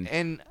 Yeah.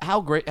 And how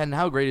great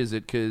is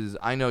it? Because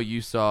I know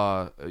you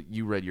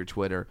read your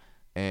Twitter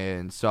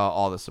and saw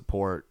all the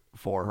support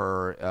for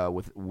her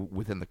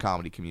within the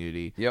comedy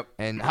community. Yep.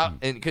 And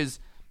because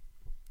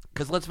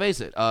let's face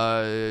it,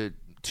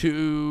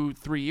 2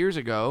 years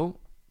ago,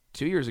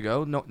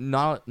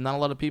 not a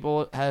lot of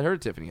people had heard of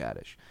Tiffany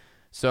Haddish.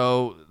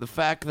 So the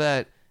fact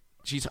that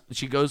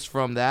she goes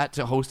from that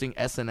to hosting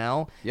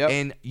SNL,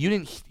 and you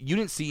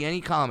didn't see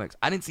any comics.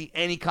 I didn't see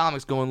any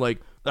comics going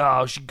like,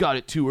 oh, she got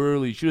it too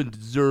early, she didn't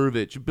deserve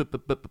it.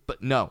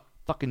 But no,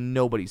 fucking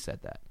nobody said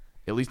that.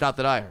 At least not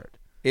that I heard.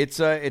 It's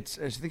I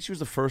think she was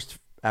the first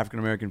African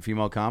American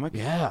female comic.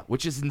 Yeah,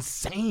 which is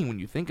insane when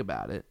you think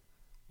about it.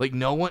 Like,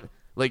 no one,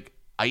 like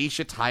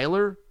Aisha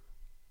Tyler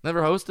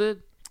never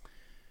hosted.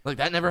 Like,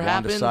 that never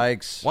happened.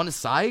 Wanda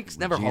Sykes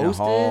never Regina hosted.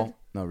 Hall.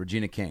 No,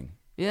 Regina King.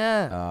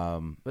 Yeah.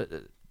 But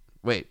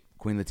wait,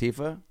 Queen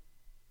Latifah.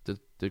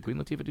 Did Queen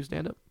Latifah do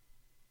stand up?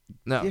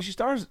 No. Yeah, she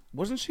stars.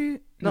 Wasn't she?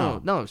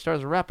 No, she stars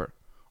as a rapper.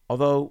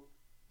 Although,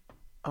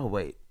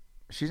 wait,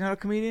 she's not a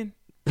comedian.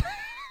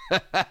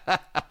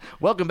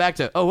 Welcome back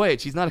to. Oh wait,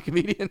 she's not a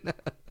comedian.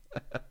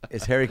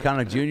 Is Harry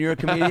Connick Jr. a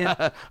comedian?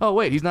 Oh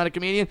wait, he's not a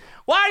comedian.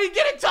 Why did he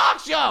get a talk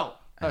show?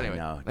 Anyway,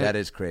 no, that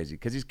is crazy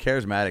because he's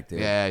charismatic,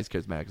 dude. Yeah, he's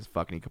charismatic as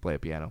fucking. He can play a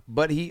piano.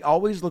 But he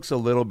always looks a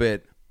little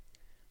bit.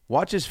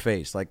 Watch his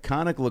face. Like,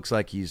 Connick looks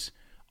like he's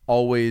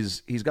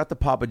got the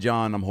Papa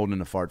John I'm holding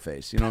in a fart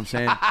face. You know what I'm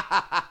saying?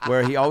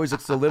 Where he always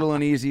looks a little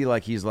uneasy,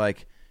 like he's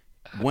like,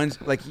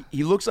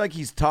 he looks like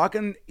he's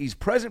talking. He's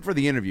present for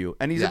the interview,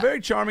 and he's a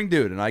very charming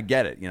dude, and I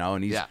get it,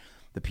 And he's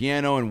the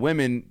piano and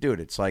women, dude.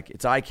 It's like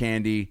it's eye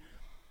candy.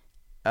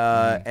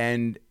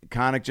 And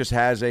Connick just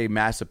has a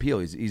mass appeal.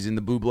 He's in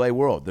the Bublé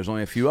world. There's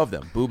only a few of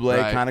them.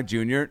 Bublé, Connick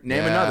Jr.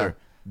 Name another.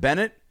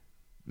 Bennett.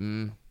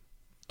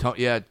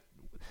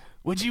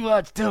 Would you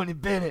watch Tony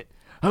Bennett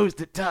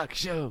host a talk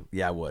show?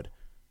 Yeah, I would.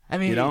 I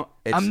mean,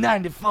 I'm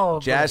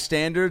 94. Jazz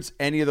standards,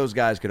 any of those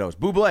guys could host.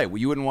 Bublé,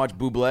 you wouldn't watch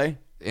Bublé?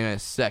 In a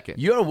second.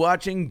 You're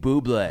watching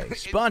Bublé,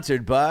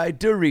 sponsored by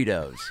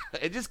Doritos.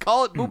 Just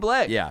call it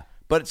Bublé. Yeah.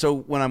 But so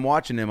when I'm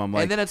watching him, I'm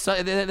like... And then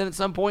at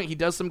some point, he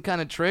does some kind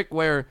of trick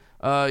where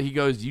he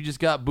goes, you just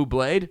got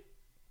Bublé'd?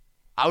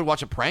 I would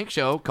watch a prank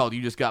show called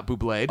You Just Got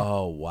Bublé'd.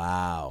 Oh,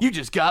 wow. You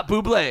just got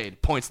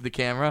Bublé'd. Points to the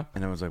camera.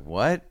 And I was like,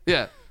 what?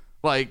 Yeah.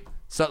 Does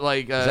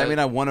that mean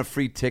I won a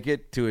free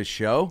ticket to his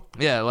show?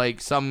 Yeah,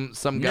 like some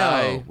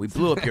guy. No, we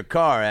blew up your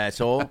car,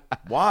 asshole.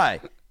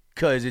 Why?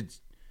 Because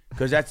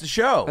that's the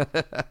show.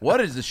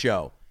 What is the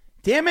show?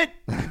 Damn it!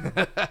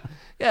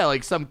 Yeah,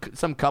 like some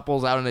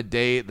couples out on a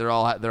date. They're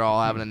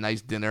all having a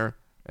nice dinner,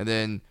 and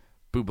then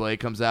Bublé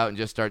comes out and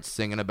just starts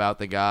singing about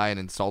the guy and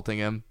insulting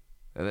him,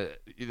 and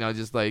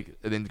just like,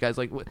 and then the guy's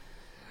like,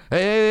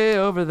 "Hey,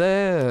 over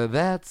there,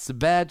 that's a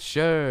bad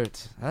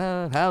shirt.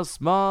 How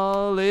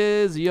small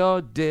is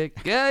your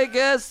dick? I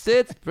guess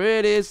it's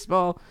pretty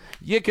small.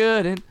 You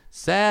couldn't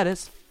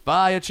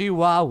satisfy a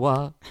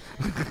chihuahua."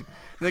 And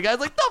the guy's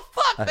like, "The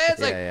fuck, man?"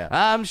 It's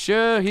I'm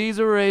sure he's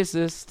a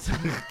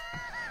racist.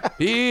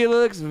 He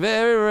looks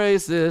very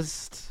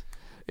racist.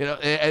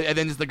 And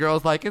then just the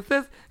girl's like, is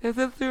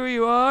this who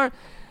you are?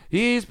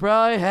 He's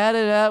probably had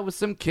it out with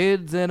some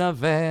kids in a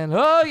van.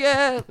 Oh,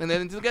 yeah. And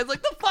then the guy's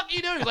like, the fuck are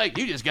you doing? He's like,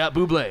 you just got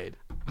Bublé'd.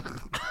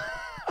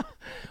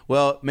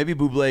 Well, maybe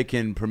Bublé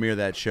can premiere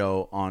that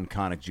show on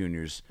Connick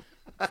Jr.'s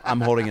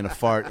I'm holding in a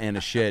fart and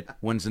a shit.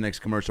 When's the next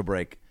commercial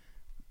break?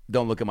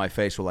 Don't look at my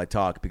face while I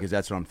talk, because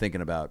that's what I'm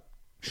thinking about.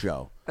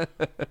 Show.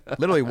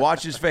 Literally,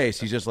 watch his face.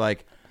 He's just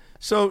like...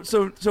 So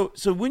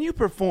when you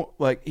perform,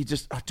 like, he's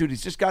just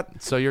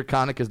got... So your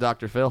Connick is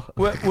Dr. Phil?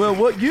 Well,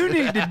 what you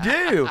need to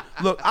do...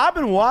 Look, I've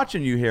been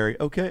watching you, Harry,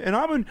 okay? And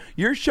I'm in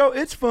your show.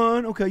 It's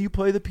fun, okay? You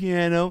play the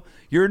piano.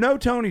 You're no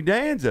Tony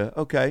Danza,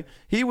 okay?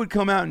 He would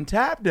come out and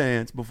tap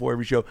dance before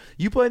every show.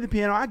 You play the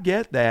piano. I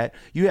get that.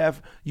 You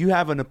have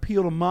an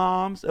appeal to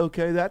moms,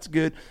 okay? That's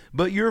good.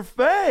 But your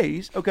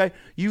face, okay?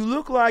 You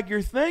look like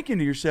you're thinking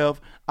to yourself,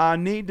 I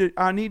need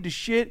to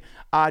shit.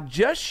 I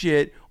just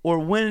shit. Or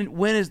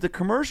when is the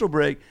commercial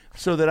break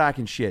so that I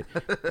can shit?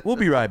 We'll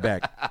be right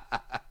back.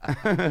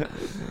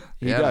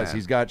 He does. Man.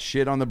 He's got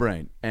shit on the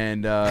brain.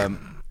 And I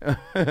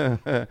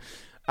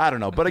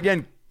don't know. But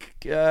again,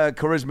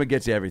 charisma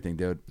gets you everything,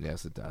 dude.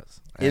 Yes, it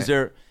does. Is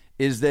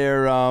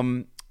there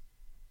well,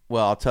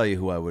 I'll tell you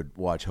who I would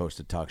watch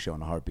host a talk show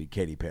in a heartbeat.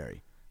 Katy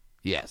Perry.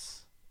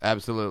 Yes,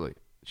 absolutely.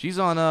 She's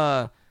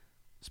on,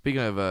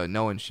 speaking of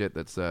knowing shit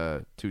that's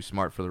too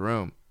smart for the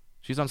room,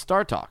 she's on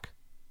Star Talk.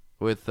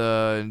 With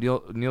Neil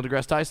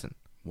deGrasse Tyson.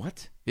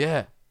 What?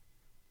 Yeah.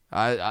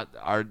 Are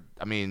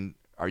you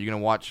gonna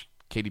watch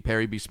Katy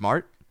Perry be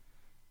smart?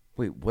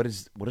 Wait, what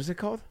is it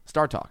called?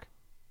 Star Talk.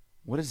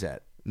 What is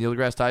that? Neil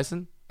deGrasse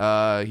Tyson.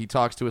 He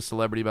talks to a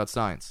celebrity about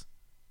science.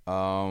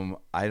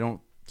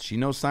 She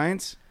knows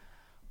science?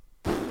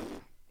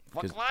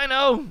 Fuck do I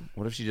know.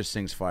 What if she just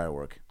sings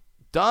Firework?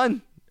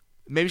 Done.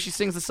 Maybe she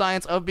sings the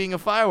science of being a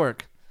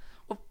firework.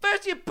 Well,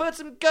 first you put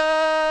some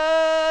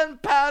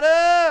gunpowder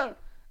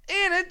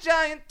in a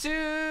giant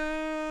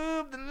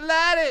tube, then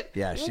light it.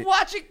 Yeah,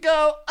 watch it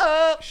go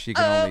up. She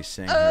can only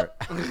sing her.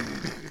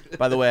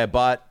 By the way, I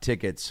bought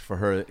tickets for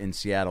her in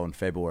Seattle in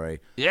February.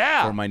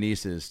 Yeah. For my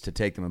nieces to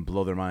take them and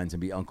blow their minds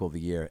and be Uncle of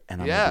the Year.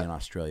 And I'm going to be in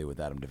Australia with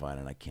Adam Devine,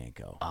 and I can't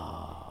go.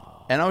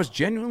 Oh. And I was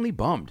genuinely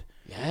bummed.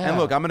 Yeah. And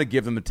look, I'm going to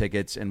give them the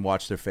tickets and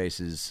watch their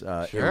faces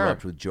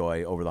erupt with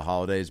joy over the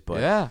holidays.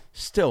 But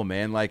still,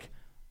 man, like,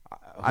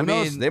 who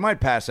knows? They might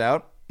pass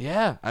out.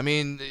 Yeah, I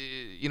mean,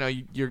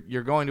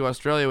 you're going to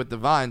Australia with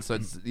Divine, so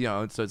it's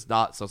it's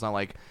not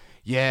like,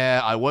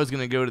 yeah, I was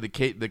gonna go to the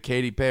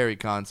Katy Perry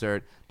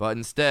concert, but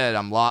instead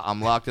I'm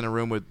locked in a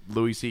room with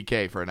Louis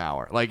C.K. for an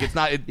hour. Like it's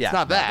not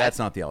that. That's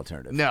not the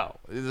alternative. No,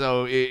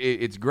 so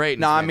it's great.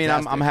 No, I mean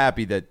I'm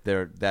happy that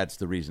that's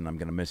the reason I'm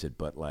gonna miss it,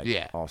 but like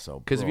also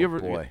because have you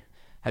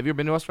ever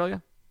been to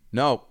Australia?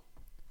 No.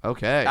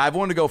 Okay. I've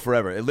wanted to go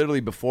forever. It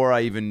literally before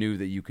I even knew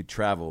that you could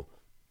travel.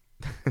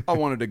 I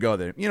wanted to go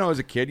there. As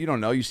a kid, you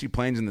don't know. You see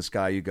planes in the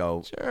sky, you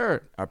go,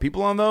 sure. Are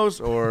people on those,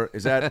 or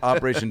is that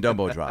Operation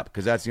Dumbo Drop?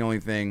 Because that's the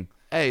only thing.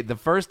 Hey, the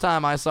first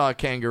time I saw a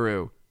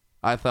kangaroo,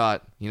 I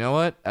thought, you know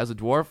what? As a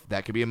dwarf,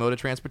 that could be a mode of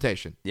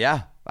transportation.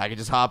 Yeah. I could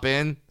just hop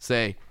in,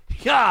 say,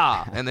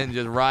 yeah, and then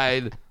just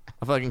ride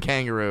a fucking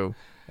kangaroo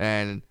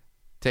and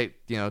take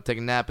a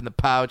nap in the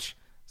pouch.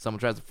 Someone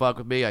tries to fuck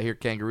with me. I hear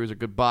kangaroos are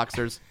good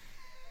boxers.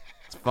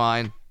 It's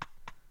fine.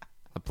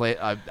 I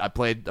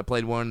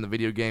played one in the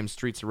video game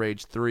Streets of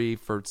Rage 3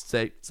 for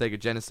Sega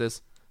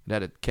Genesis. It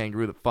had a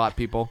kangaroo that fought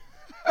people.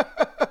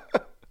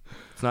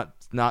 It's not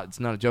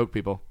a joke,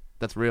 people.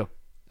 That's real.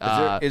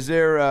 Is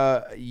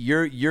there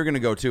you're going to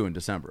go too in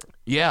December?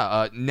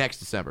 Yeah, next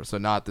December. So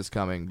not this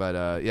coming, but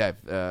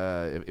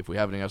if we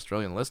have any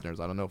Australian listeners,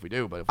 I don't know if we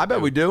do, but I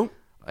bet we do.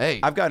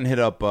 Hey, I've gotten hit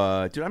up,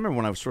 dude. I remember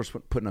when I was first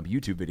putting up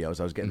YouTube videos,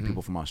 I was getting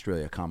people from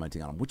Australia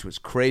commenting on them, which was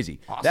crazy.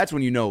 Awesome. That's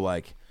when you know,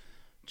 like,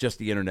 just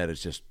the internet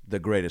is just the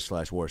greatest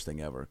 / worst thing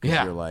ever.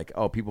 Because you're like,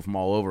 oh, people from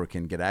all over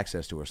can get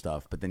access to our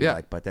stuff, but then you're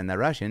like, but then the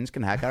Russians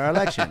can hack our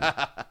election.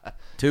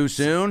 Too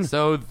soon.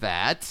 So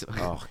that.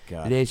 Oh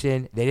God.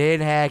 Listen, they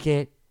didn't hack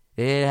it.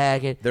 They didn't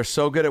hack it. They're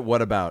so good at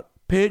what about.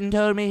 Putin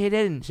told me he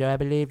didn't, so I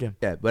believed him.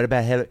 Yeah, what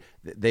about Hillary?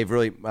 They've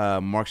really.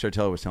 Mark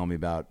Sartella was telling me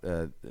about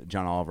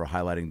John Oliver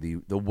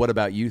highlighting the "what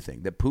about you"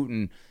 thing. That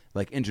Putin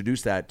like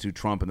introduced that to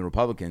Trump and the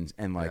Republicans,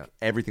 and like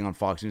everything on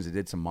Fox News, they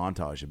did some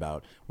montage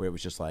about where it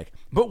was just like,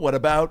 but what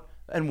about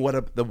and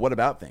the what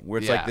about thing, where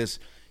it's like this.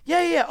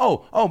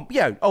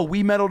 Oh,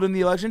 we meddled in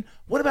the election.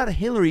 What about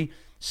Hillary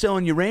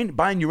selling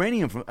buying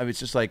uranium from? I mean, it's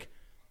just like.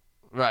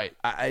 Right.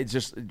 It's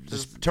just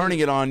turning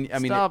it on. I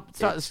mean,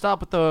 stop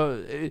with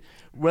the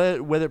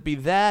whether it be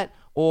that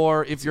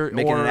or if you're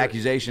making an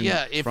accusation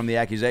from the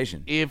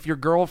accusation. If your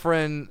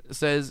girlfriend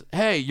says,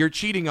 "Hey, you're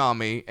cheating on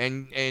me,"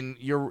 and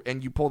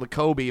you pull the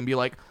Kobe and be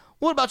like,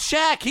 "What about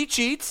Shaq? He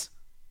cheats."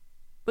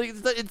 Like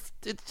it's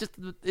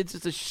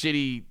just a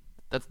shitty.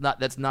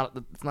 That's not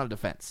a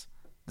defense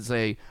to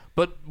say.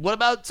 But what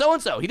about so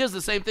and so? He does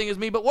the same thing as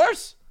me, but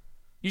worse.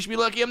 You should be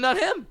lucky I'm not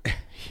him.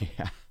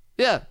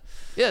 Yeah.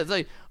 Yeah, it's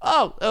like,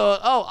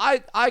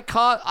 I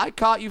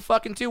caught you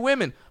fucking 2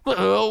 women. What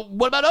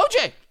about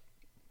OJ?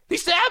 He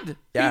stabbed.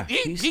 Yeah,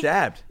 he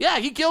stabbed. Yeah,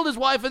 he killed his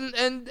wife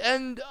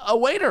and a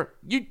waiter.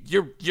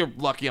 You're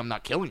lucky I'm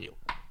not killing you.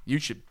 You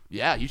should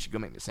go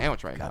make me a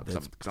sandwich right now because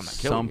I'm not killing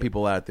you. Some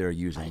people out there are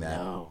using that.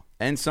 Know.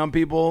 And some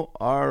people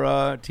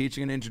are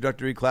teaching an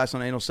introductory class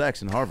on anal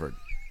sex in Harvard.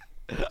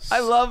 I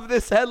love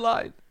this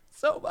headline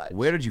so much.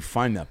 Where did you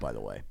find that, by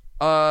the way?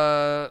 In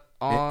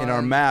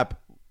our map.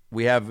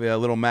 We have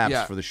little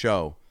maps for the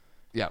show.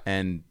 Yeah.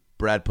 And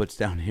Brad puts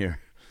down here,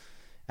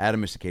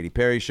 Adam missed the Katy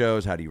Perry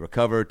shows. How do you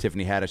recover?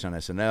 Tiffany Haddish on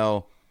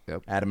SNL.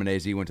 Yep. Adam and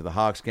AZ went to the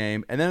Hawks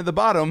game. And then at the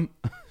bottom,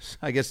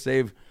 I guess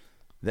save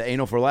the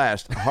anal for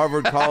last.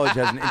 Harvard College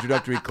has an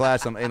introductory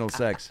class on anal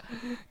sex.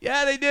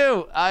 Yeah, they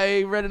do.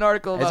 I read an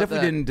article about that. As if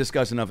we didn't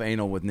discuss enough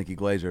anal with Nikki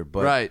Glaser.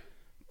 But, right.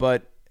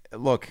 But,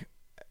 look,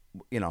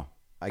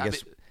 I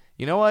guess...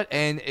 You know what?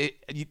 And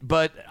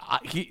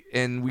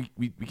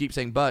we keep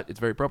saying but. It's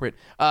very appropriate.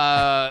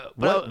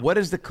 What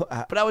is the?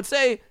 But I would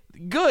say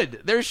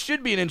good. There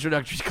should be an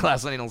introductory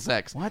class on anal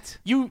sex. What?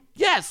 You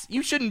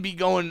shouldn't be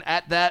going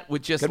at that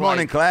with just. Good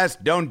morning, class.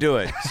 Don't do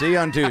it. See you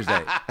on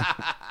Tuesday.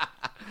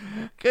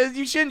 Because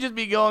you shouldn't just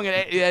be going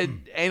at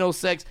anal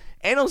sex.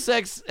 Anal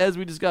sex, as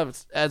we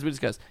discussed,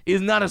 is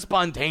not a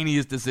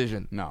spontaneous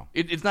decision. No,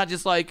 it's not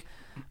just like,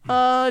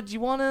 do you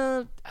want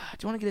to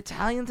get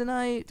Italian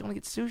tonight? Do you want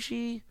to get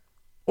sushi?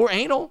 Or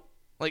anal?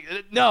 Like,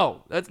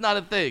 no, that's not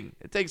a thing.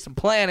 It takes some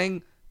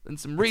planning and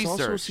some research.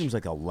 It also seems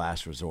like a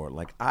last resort.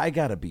 Like, I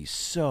got to be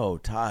so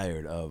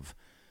tired of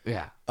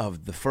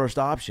the first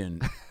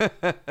option,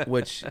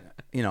 which,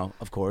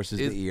 of course, is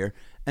the ear.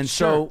 And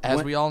sure,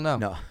 as we all know.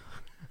 No.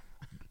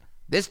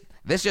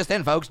 This just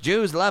in, folks.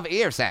 Jews love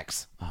ear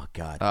sex. Oh,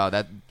 God. Oh,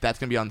 that's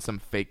going to be on some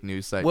fake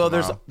news site Well,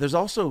 tomorrow. there's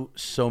also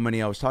so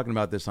many. I was talking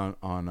about this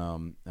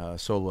on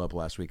Solo Up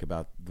last week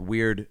about the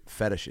weird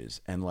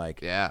fetishes and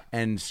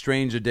and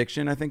strange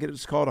addiction. I think it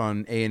was called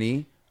on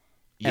A&E.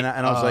 And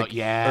I was like,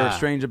 or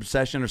strange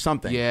obsession or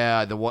something.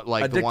 Yeah,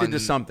 addicted to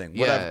something.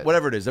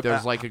 Whatever it is.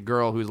 There's like a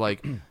girl who's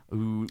like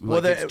who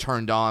gets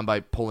turned on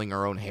by pulling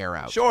her own hair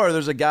out. Sure,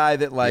 there's a guy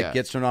that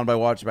gets turned on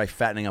by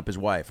fattening up his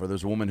wife, or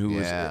there's a woman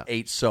who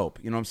ate soap.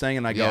 You know what I'm saying?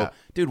 And I go,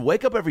 dude,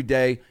 wake up every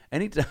day.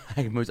 Anytime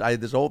I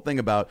had this whole thing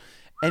about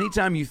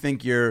anytime you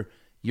think you're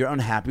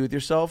unhappy with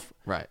yourself,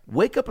 right?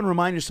 Wake up and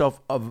remind yourself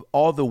of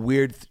all the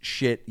weird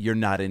shit you're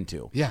not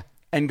into. Yeah,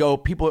 and go.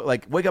 People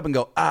wake up and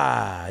go,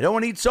 I don't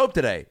want to eat soap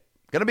today.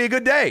 Gonna be a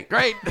good day.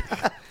 Great.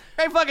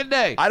 Great fucking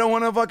day. I don't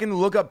want to fucking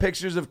look up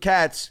pictures of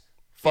cats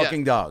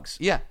fucking dogs.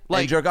 Yeah.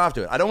 And jerk off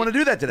to it. I don't want to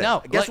do that today.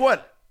 No. Guess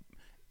what?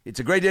 It's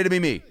a great day to be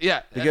me.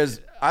 Yeah. Because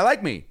I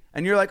like me.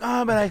 And you're like,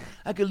 oh, but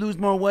I could lose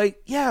more weight.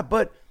 Yeah,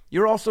 but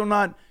you're also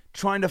not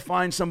trying to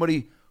find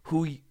somebody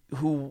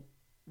who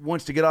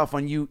wants to get off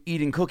on you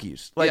eating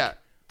cookies.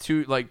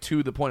 To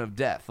the point of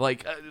death.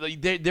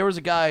 There was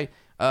a guy.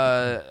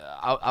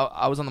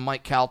 I was on the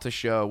Mike Calta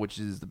show, which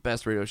is the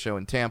best radio show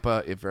in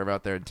Tampa. If you're ever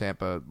out there in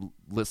Tampa,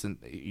 listen.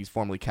 He's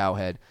formerly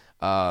Cowhead.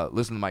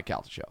 Listen to the Mike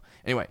Calta show.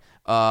 Anyway,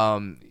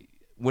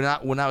 when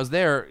I was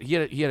there, he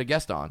had a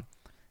guest on,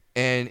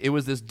 and it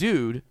was this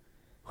dude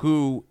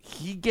who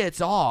he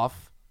gets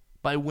off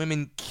by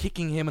women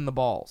kicking him in the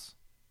balls,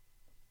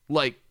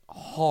 like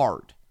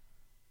hard,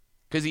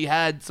 because he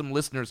had some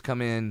listeners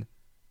come in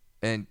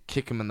and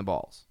kick him in the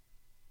balls.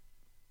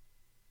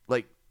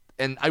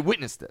 And I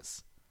witnessed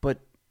this.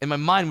 And my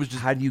mind was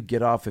just... How do you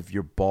get off if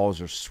your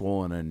balls are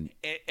swollen and...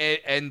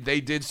 And they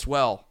did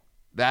swell.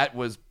 That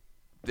was...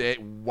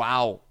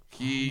 Wow.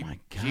 He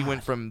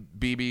went from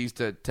BBs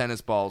to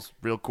tennis balls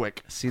real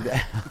quick. See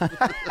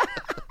that?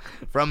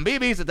 From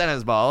BBs to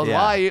tennis balls.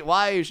 Yeah.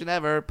 Why you should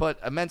never put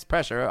immense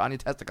pressure on your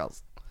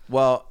testicles.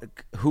 Well,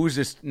 who's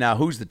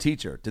the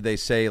teacher? Did they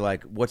say,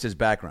 like, what's his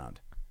background?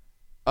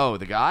 Oh,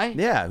 the guy?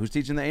 Yeah, who's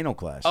teaching the anal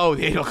class? Oh,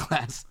 the anal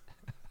class.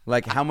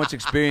 Like, how much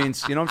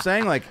experience, you know what I'm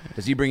saying? Like,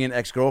 does he bring in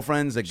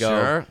ex-girlfriends that go...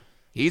 Sure.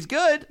 He's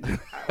good.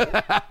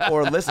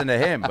 Or listen to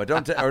him, but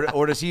don't...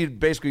 or does he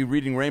basically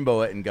reading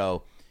Rainbow it and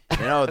go,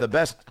 the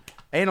best...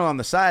 Anal on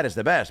the side is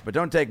the best, but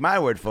don't take my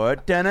word for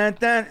it. Dun, dun,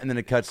 dun. And then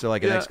it cuts to,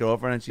 like, an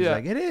ex-girlfriend, and she's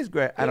like, it is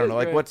great. I don't know.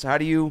 Like, how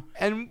do you...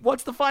 And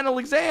what's the final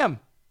exam?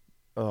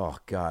 Oh,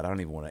 God, I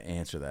don't even want to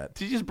answer that.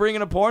 Do you just bring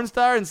in a porn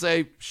star and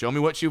say, show me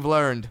what you've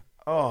learned?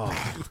 Oh,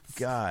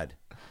 God.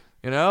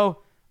 You know?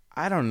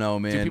 I don't know,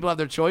 man. Do people have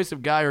their choice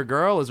of guy or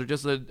girl? Is there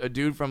just a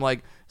dude from,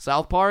 like,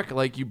 South Park?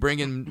 Like, you bring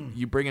in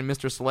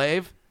Mr.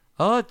 Slave?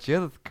 Oh,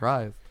 Jesus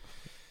Christ.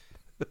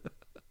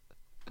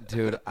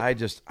 Dude, I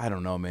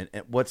don't know, man.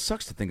 And what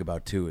sucks to think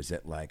about, too, is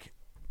that, like,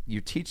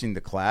 you're teaching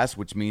the class,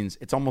 which means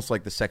it's almost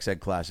like the sex ed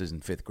classes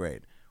in 5th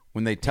grade.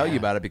 When they tell you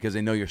about it because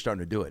they know you're starting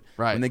to do it.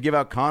 Right. When they give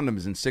out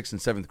condoms in 6th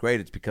and 7th grade,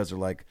 it's because they're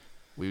like,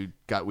 we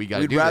got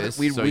to do this.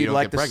 We'd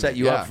like to set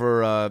you up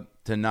for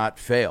to not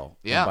fail.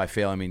 Yeah. And by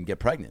fail, I mean get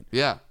pregnant.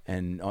 Yeah.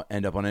 And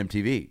end up on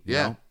MTV.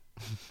 Yeah.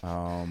 You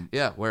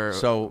know?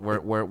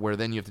 Where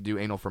then you have to do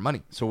anal for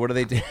money. So what are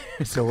they?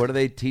 So what are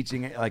they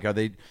teaching? Like, are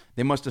they?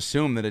 They must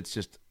assume that it's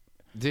just.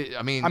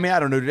 I mean, I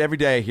don't know. Dude, every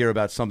day I hear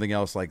about something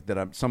else like that.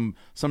 I'm some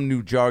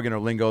new jargon or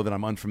lingo that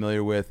I'm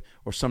unfamiliar with,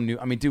 or some new.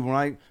 I mean, dude,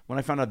 when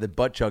I found out that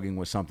butt chugging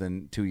was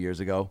something 2 years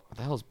ago. What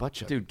the hell is butt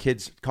chugging?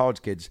 Dude,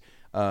 college kids,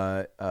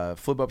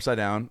 flip upside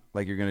down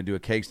like you're gonna do a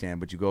cake stand,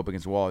 but you go up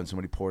against the wall and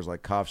somebody pours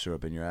like cough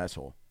syrup in your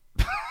asshole.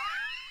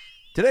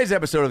 Today's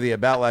episode of the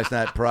About Last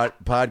Night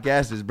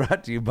podcast is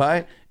brought to you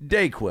by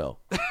Dayquil.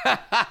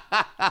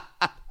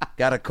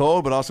 Got a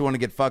cold but also want to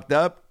get fucked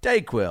up?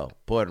 Dayquil.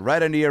 Pour it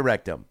right into your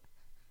rectum.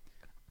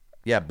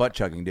 Yeah, butt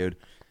chugging, dude.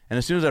 And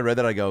as soon as I read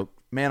that, I go,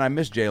 man, I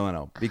miss Jay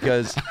Leno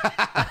because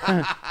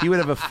he would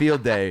have a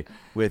field day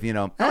with,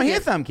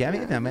 here's some,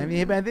 Kevin.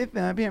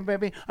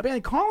 I'll be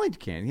a college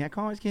kid. Yeah,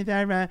 college kids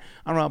are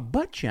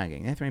butt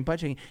chugging. That's right, butt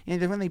chugging.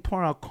 And when they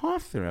pour out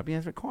cough syrup,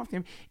 cough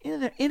syrup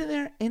into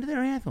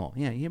their asshole.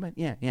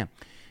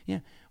 Yeah.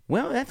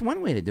 Well, that's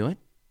one way to do it.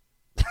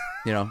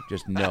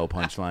 Just no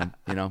punchline.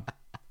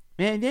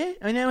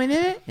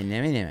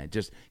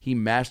 Just he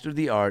mastered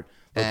the art.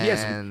 Look,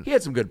 he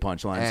had some good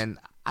punchlines. And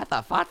I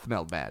thought fart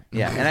smelled bad.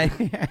 Yeah,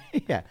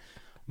 and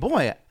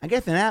boy, I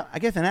guess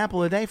an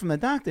apple a day from the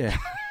doctor.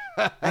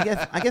 I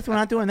guess we're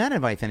not doing that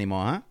advice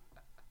anymore,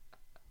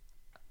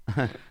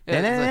 huh?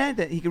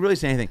 He could really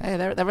say anything. Hey,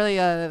 they're really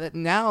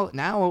now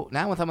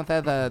when someone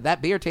says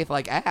that beer tastes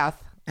like ass,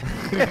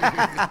 it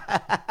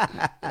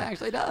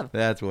actually does.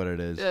 That's what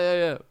it is.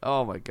 Yeah.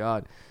 Oh my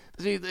God.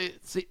 See,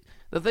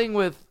 the thing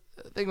with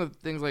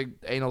things like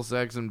anal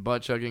sex and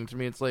butt chugging, to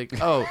me, it's like,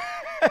 oh.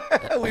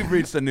 We've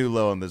reached a new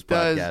low on this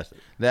podcast.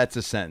 That's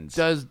a sentence.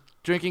 Does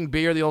drinking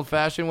beer the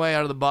old-fashioned way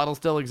out of the bottle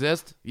still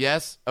exist?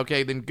 Yes.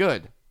 Okay, then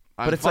good.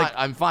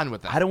 I'm fine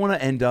with that. I don't want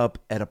to end up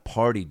at a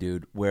party,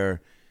 dude,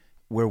 where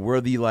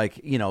we're the, like,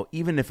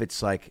 even if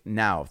it's like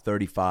now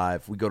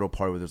 35, we go to a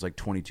party where there's like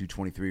 22,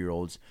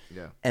 23-year-olds,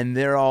 and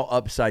they're all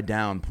upside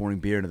down pouring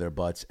beer into their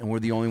butts, and we're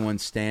the only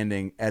ones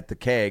standing at the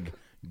keg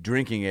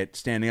drinking it,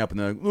 standing up, and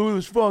they're like, look at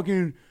this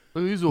fucking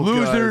these old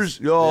losers.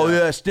 Guys. Oh,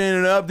 yeah,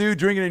 standing up, dude,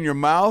 drinking in your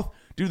mouth.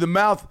 Dude, the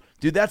mouth,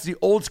 dude, that's the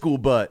old school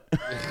butt.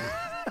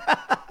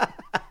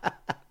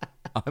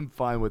 I'm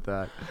fine with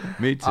that.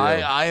 Me too.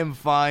 I am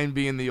fine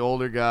being the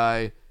older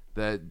guy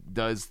that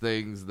does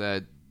things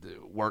that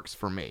works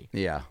for me.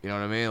 Yeah. You know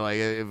what I mean? Like,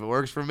 if it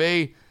works for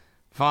me,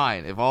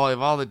 fine. If all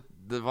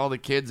the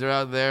kids are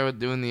out there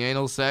doing the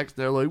anal sex,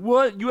 they're like,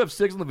 what? You have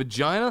sex in the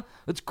vagina?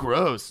 That's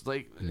gross.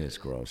 Like, it is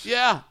gross.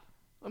 Yeah,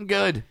 I'm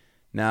good.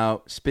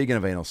 Now, speaking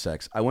of anal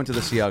sex, I went to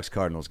the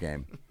Seahawks-Cardinals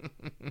game.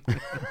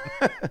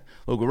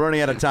 Look, we're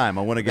running out of time.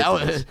 I want to get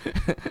to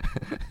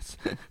this.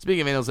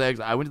 Speaking of anal sex,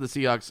 I went to the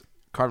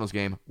Seahawks-Cardinals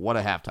game. What a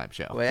halftime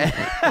show.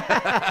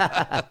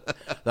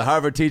 The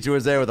Harvard teacher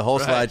was there with the whole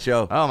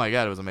slideshow. Oh, my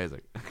God, it was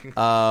amazing.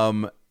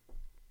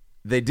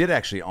 They did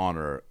actually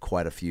honor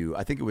quite a few.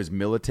 I think it was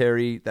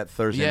military that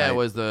Thursday night. Yeah, it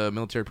was the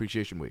Military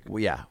Appreciation Week.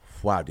 Well, yeah.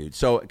 Wow, dude.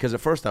 So, because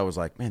at first I was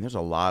like, man, there's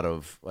a lot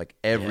of, like,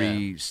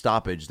 every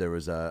stoppage there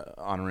was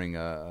honoring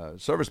a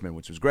serviceman,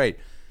 which was great.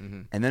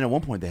 Mm-hmm. And then at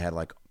one point they had,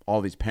 like,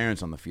 all these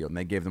parents on the field, and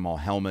they gave them all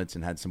helmets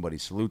and had somebody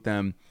salute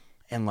them.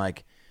 And,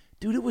 like,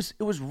 dude, it was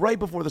right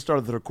before the start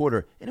of the third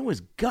quarter, and it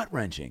was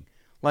gut-wrenching.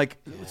 Like,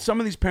 some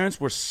of these parents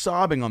were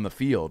sobbing on the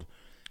field.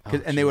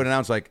 And they would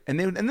announce, like, and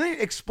they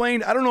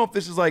explained, I don't know if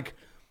this is, like,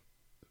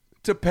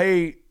 to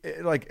pay,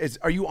 like,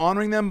 are you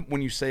honoring them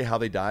when you say how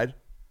they died?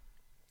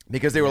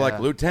 Because they were like,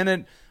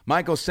 Lieutenant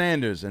Michael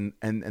Sanders, and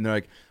they're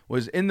like,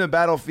 was in the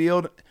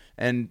battlefield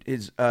and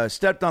his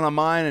stepped on a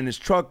mine, and his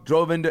truck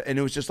drove into, and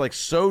it was just like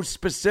so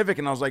specific,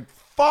 and I was like,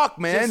 "Fuck,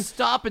 man!" Just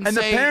stop and the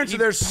say parents are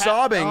there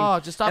sobbing. Oh,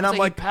 just stop and and I'm say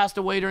like, he passed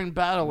away during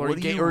battle, or what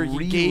he are gave, you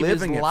gave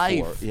his reliving it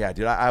life. for? Yeah,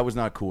 dude, I was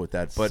not cool with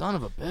that. But Son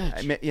of a bitch.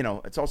 I mean,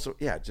 it's also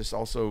just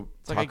also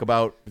like talk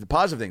about the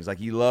positive things. Like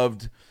he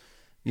loved,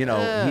 he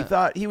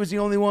thought he was the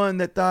only one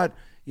that thought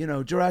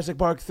Jurassic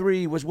Park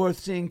 3 was worth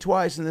seeing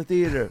twice in the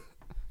theater.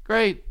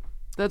 Great.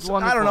 That's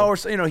wonderful. I don't know. Or,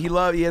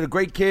 he had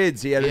great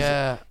kids. He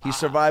had he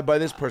survived by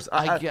this person.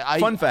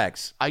 Fun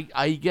facts.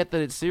 I get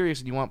that it's serious,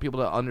 and you want people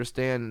to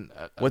understand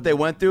what they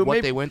went through.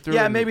 They went through.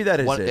 Yeah, and maybe that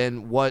is it, it.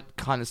 and what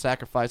kind of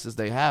sacrifices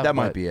they have. That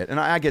might be it, and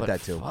I get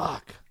that too.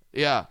 Fuck.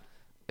 Yeah.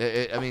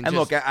 I mean, and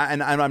look,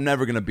 I'm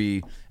never gonna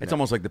be. It's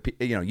almost like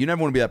you never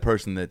want to be that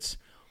person that's.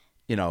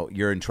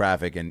 You're in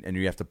traffic and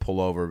you have to pull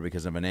over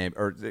because of a name,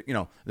 or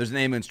there's an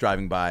ambulance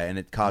driving by and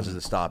it causes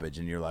a stoppage,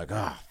 and you're like,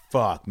 oh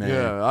fuck, man.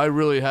 Yeah, I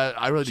really had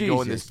to go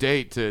on this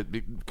date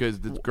because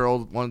this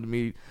girl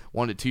wanted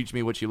to teach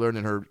me what she learned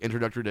in her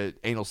introductory to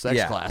anal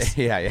sex class.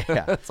 Yeah.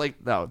 It's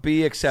like, no,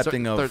 be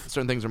accepting of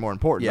certain things are more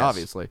important,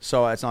 obviously.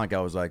 So it's not like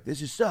I was like,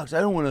 this just sucks. I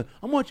don't want to.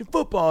 I'm watching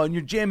football and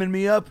you're jamming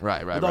me up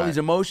with all these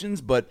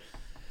emotions. But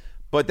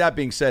that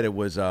being said, it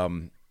was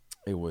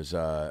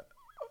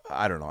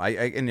I don't know.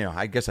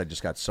 I guess I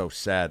just got so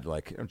sad,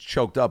 like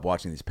choked up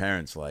watching these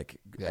parents. Like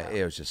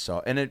it was just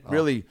so, and it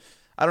really,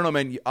 I don't know,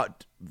 man.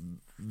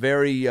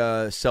 Very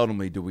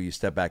seldomly do we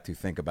step back to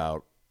think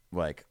about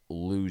like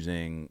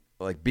losing,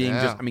 like being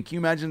just. I mean, can you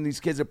imagine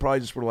these kids that probably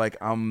just were like,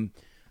 I'm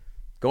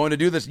going to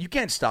do this. You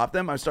can't stop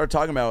them. I started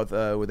talking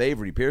about with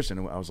Avery Pearson,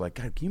 and I was like,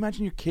 God, can you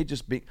imagine your kid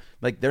just being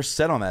like they're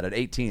set on that at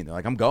 18? They're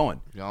like, I'm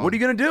going. What are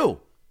you gonna do?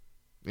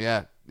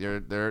 Yeah,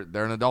 they're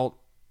an adult.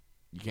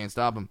 You can't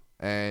stop them.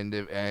 And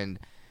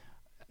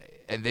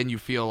then you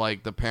feel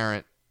like the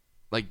parent,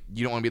 like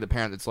you don't want to be the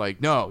parent that's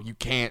like, no, you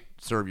can't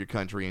serve your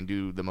country and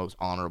do the most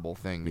honorable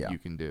thing that you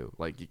can do.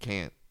 Like you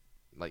can't,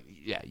 like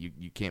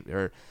you can't.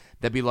 Or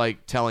that'd be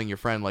like telling your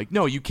friend, like,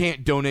 no, you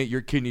can't donate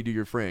your kidney to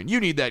your friend. You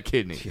need that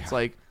kidney. Yeah. It's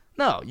like,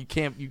 no, you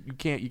can't. You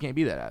can't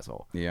be that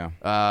asshole. Yeah.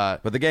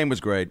 But the game was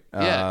great.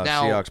 Now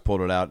Seahawks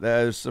pulled it out.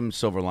 There's some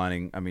silver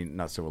lining. I mean,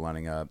 not silver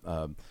lining.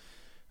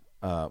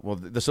 Well,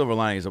 the silver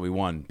lining is that we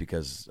won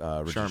because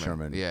Richard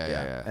Sherman.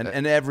 Yeah.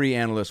 And every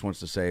analyst wants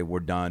to say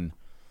we're done.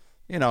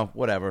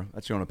 Whatever.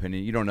 That's your own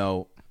opinion. You don't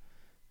know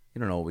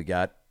what we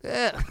got.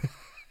 Yeah.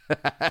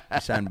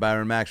 Signed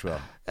Byron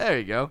Maxwell. There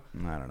you go.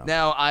 I don't know.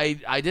 Now,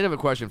 I did have a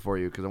question for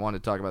you because I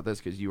wanted to talk about this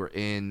because you were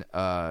in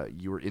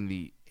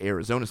the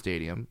Arizona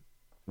Stadium.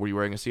 Were you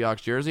wearing a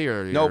Seahawks jersey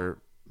or your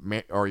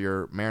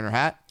Mariner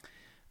hat?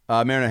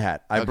 Mariner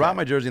hat. I brought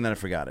my jersey and then I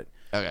forgot it.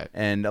 Okay.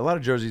 And a lot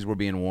of jerseys were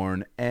being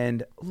worn.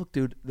 And look,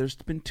 dude, there's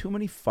been too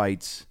many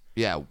fights.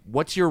 Yeah.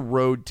 What's your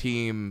road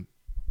team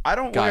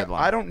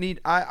guideline?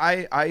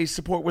 I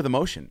support with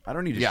emotion. I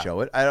don't need to show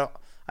it. I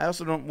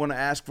also don't want to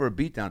ask for a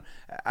beatdown.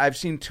 I've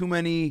seen too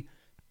many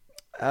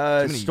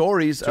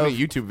stories too many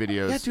YouTube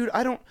videos. Yeah, dude,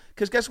 I don't,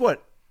 because guess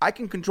what? I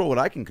can control what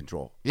I can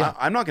control. Yeah.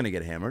 I'm not going to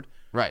get hammered.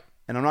 Right.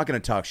 And I'm not going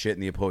to talk shit in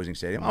the opposing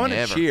stadium. I'm going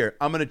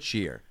to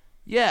cheer.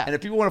 Yeah. And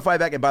if people want to fight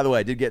back, and by the way,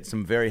 I did get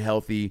some very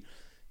healthy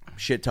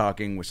shit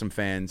talking with some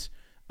fans.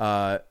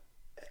 But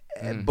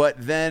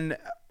then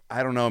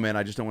I don't know, man.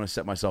 I just don't want to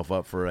set myself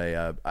up for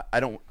a. I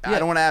don't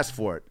want to ask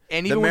for it.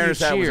 And the even when you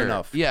hat was cheer,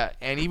 enough. yeah.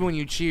 And even when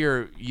you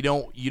cheer, you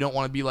don't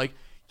want to be like,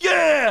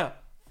 yeah,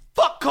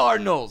 fuck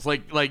Cardinals.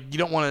 Like you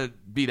don't want to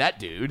be that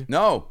dude.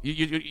 No.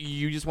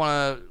 You just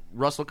want to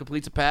Russell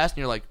completes a pass, and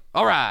you're like,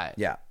 all right,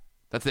 Yeah.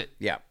 that's it.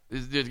 Yeah.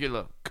 Just get a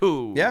little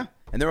cool. Yeah.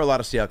 And there were a lot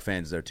of Seahawks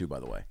fans there too, by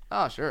the way.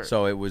 Oh, sure.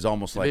 So it was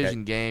almost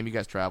Division game. You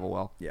guys travel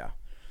well. Yeah.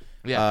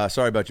 Yeah.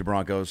 Sorry about your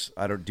Broncos.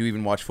 Do you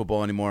even watch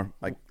football anymore?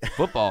 Like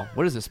football.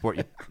 What is this sport?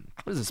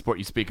 What is the sport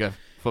you speak of?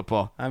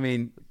 Football. I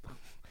mean,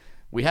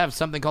 we have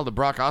something called the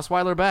Brock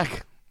Osweiler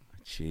back.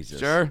 Jesus.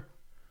 Sure.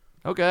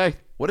 Okay.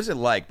 What is it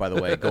like, by the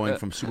way, going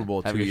from Super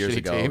Bowl 2 years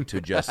ago team. to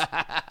just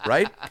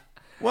right?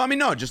 Well, I mean,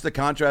 no, just the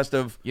contrast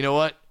of. You know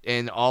what?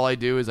 And all I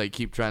do is I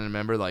keep trying to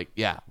remember, like,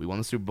 yeah, we won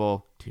the Super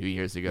Bowl 2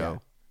 years ago.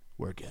 Yeah.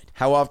 We're good.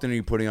 How often are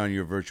you putting on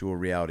your virtual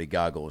reality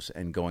goggles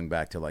and going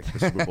back to like the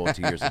Super Bowl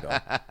 2 years ago?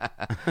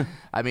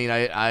 I mean,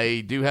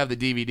 I do have the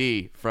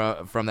DVD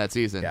from that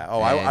season. Yeah.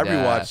 Oh, I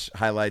rewatch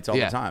highlights all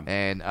the time.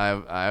 And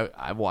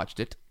I've watched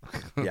it.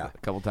 Yeah. A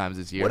couple times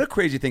this year. What a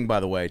crazy thing,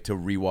 by the way, to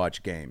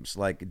rewatch games.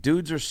 Like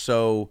dudes are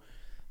so.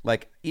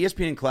 Like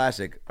ESPN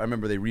Classic, I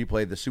remember they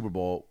replayed the Super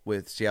Bowl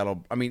with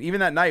Seattle. I mean,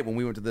 even that night when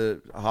we went to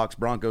the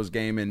Hawks-Broncos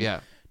game in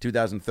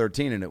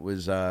 2013, and it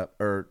was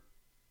or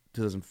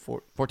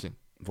 2014.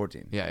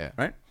 14. Yeah.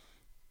 Right?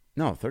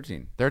 No,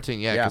 13. 13,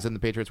 yeah, because then the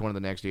Patriots won it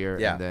the next year,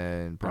 Yeah. and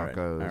then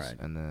Broncos, All right.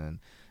 and then...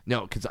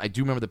 No, because I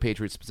do remember the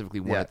Patriots specifically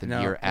won it the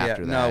year yeah,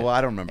 after that. No, well,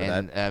 I don't remember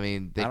and, that. I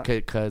mean,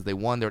 because they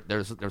won,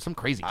 there's some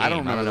crazy game. I don't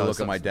remember the know,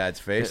 look on my dad's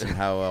face and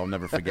how I'll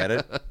never forget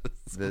it.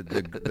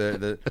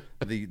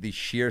 The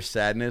sheer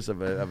sadness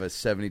of a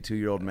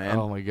 72-year-old man.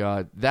 Oh my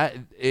god, that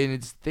and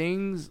it's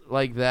things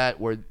like that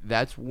where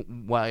that's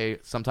why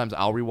sometimes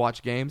I'll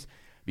rewatch games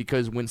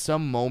because when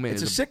some moment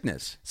it's a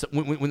sickness. So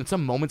when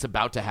some moment's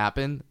about to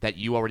happen that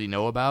you already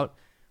know about,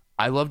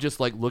 I love just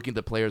like looking at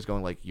the players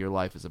going like, your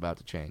life is about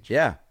to change.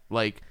 Yeah.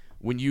 Like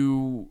when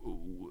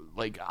you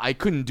like, I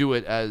couldn't do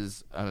it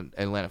as an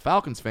Atlanta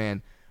Falcons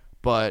fan,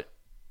 but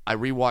I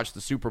rewatched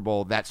the Super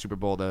Bowl,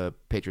 the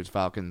Patriots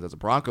Falcons as a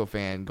Bronco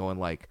fan, going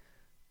like,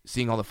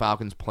 seeing all the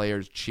Falcons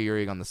players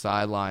cheering on the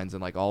sidelines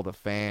and like all the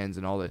fans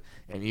and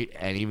and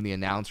even the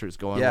announcers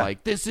going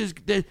like, this is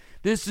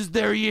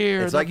their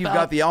year. It's like you've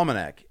got the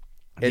almanac.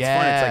 It's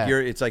fun.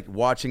 It's like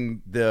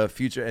watching the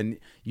future, and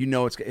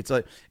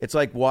it's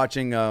like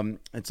watching going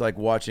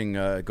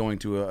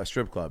to a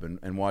strip club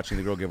and watching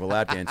the girl give a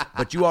lap dance,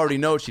 but you already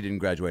know she didn't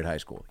graduate high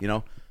school. You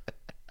know.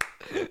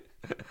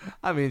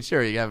 I mean,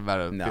 sure, you have about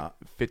a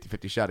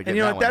 50-50 shot to get and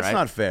you know that what? That's right?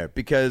 not fair,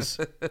 because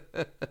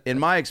in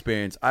my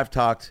experience, I've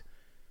talked.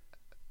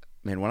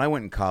 Man, when I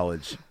went in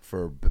college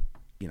for,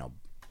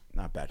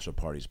 not bachelor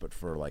parties, but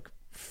for like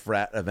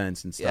frat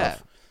events and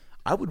stuff,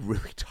 I would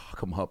really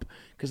talk them up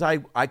because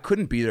I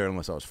couldn't be there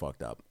unless I was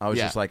fucked up. I was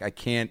just like, I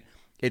can't.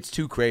 It's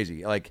too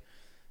crazy. Like,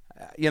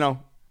 I'm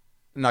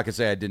not gonna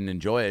say I didn't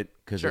enjoy it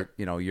because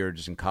you're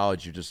just in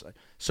college. You're just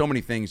so many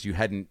things you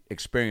hadn't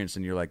experienced,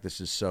 and you're like, this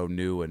is so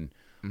new. And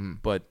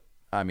but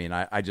I mean,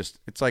 I just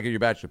it's like at your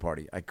bachelor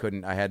party. I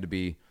couldn't. I had to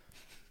be.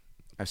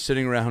 I was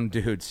sitting around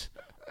dudes,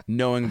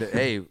 knowing that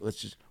hey,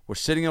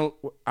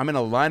 I'm in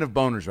a line of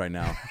boners right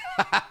now.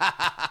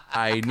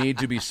 I need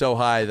to be so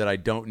high that I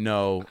don't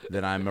know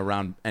that I'm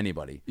around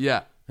anybody.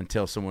 Yeah.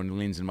 Until someone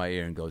leans in my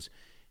ear and goes,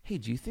 hey,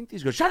 do you think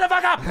these girls... Shut the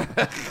fuck up!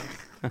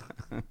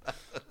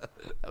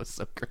 That was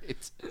so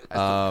great.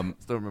 I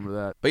still remember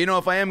that. But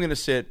if I am going to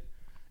sit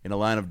in a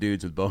line of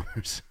dudes with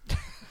boners,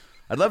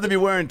 I'd love to be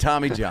wearing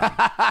Tommy John.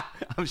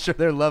 I'm sure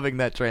they're loving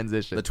that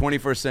transition. The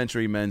 21st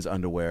century men's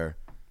underwear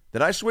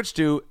that I switched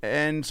to,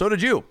 and so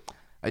did you.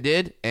 I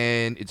did,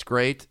 and it's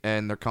great,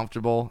 and they're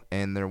comfortable,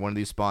 and they're one of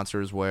these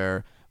sponsors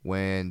where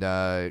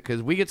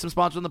because we get some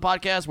sponsors on the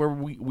podcast where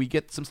we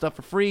get some stuff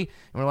for free, and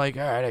we're like,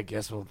 all right, I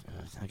guess I'll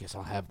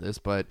have this,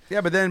 but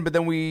yeah, but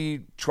then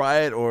we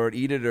try it or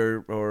eat it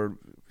or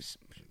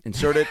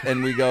insert it,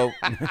 and we go,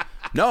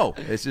 no,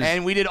 this is.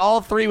 And we did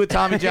all three with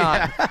Tommy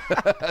John.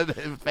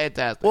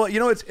 Fantastic. Well,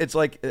 it's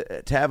like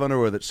to have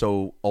underwear that's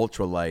so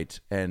ultra light,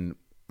 and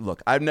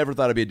look, I've never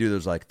thought I'd be a dude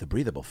that's like the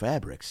breathable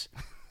fabrics.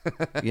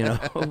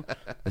 The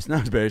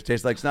snozberries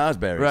taste like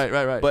snozberries.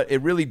 Right. But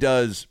it really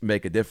does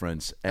make a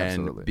difference. And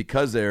Absolutely.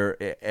 because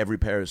every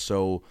pair is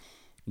so,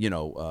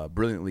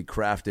 brilliantly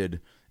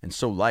crafted and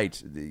so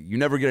light, you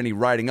never get any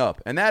riding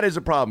up. And that is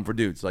a problem for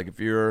dudes. Like if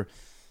you're,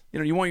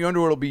 you want your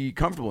underwear to be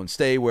comfortable and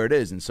stay where it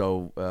is. And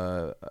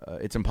so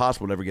it's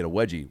impossible to ever get a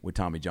wedgie with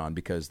Tommy John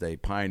because they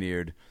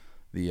pioneered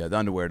the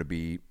underwear to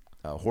be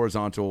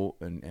horizontal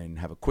and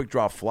have a quick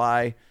draw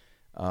fly.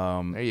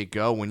 There you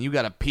go. When you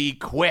got to pee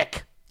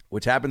quick.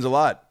 Which happens a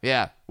lot.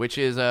 Yeah, which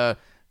is a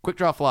quick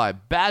draw fly.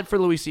 Bad for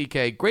Louis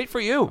C.K., great for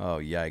you.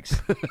 Oh,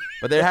 yikes.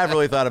 But they have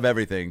really thought of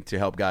everything to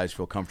help guys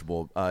feel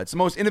comfortable. It's the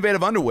most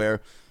innovative underwear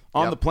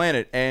on the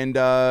planet, and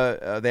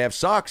they have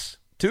socks,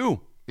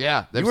 too.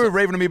 Yeah. You were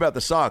raving to me about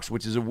the socks,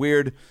 which is a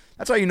weird...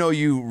 That's how you know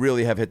you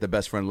really have hit the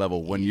best friend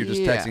level. When you're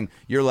just texting,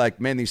 you're like,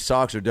 man, these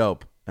socks are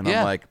dope. And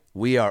I'm like,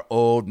 we are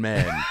old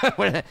men.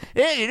 But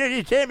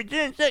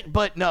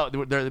no,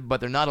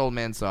 they're not old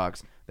man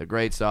socks. They're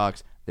great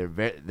socks.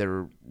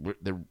 They're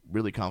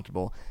really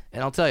comfortable,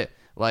 and I'll tell you,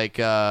 like,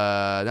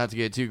 not to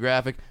get too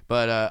graphic,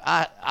 but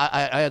I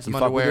had some you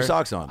underwear. Fuck with your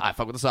socks on. I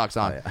fuck with the socks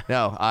on. Oh, yeah.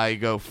 No, I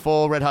go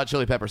full Red Hot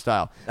Chili Pepper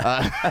style.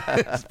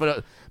 Just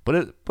put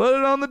it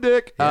on the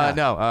dick.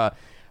 Yeah.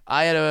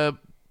 I had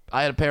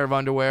a pair of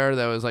underwear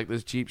that was like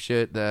this cheap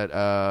shit that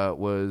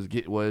was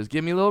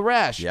giving me a little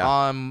rash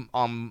on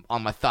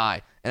my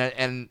thigh,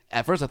 and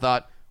at first I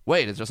thought,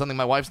 wait, is there something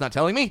my wife's not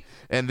telling me?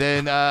 And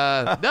then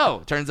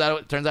no, turns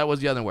out it was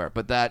the underwear.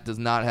 But that does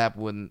not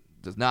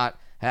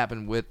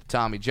happen with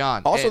Tommy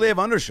John. Also, they have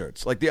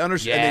undershirts, like the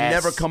undershirt, and they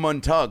never come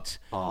untucked.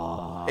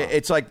 Oh.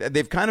 It's like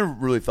they've kind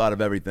of really thought of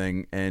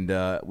everything, and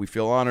we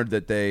feel honored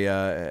that they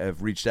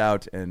have reached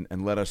out and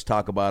let us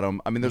talk about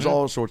them. I mean, there's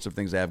all sorts of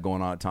things they have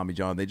going on at Tommy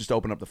John. They just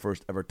opened up the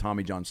first ever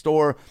Tommy John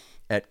store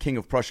at King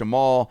of Prussia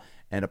Mall,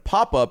 and a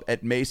pop-up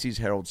at Macy's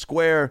Herald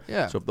Square.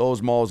 Yeah. So if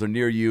those malls are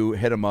near you,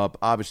 hit them up.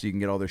 Obviously, you can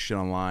get all their shit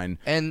online.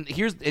 And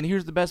here's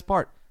the best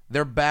part.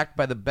 They're backed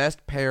by the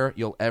best pair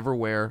you'll ever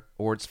wear,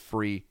 or it's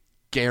free.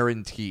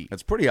 Guaranteed.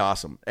 That's pretty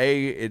awesome.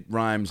 It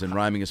rhymes, and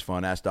rhyming is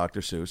fun. Ask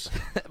Dr. Seuss.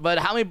 But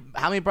how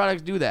many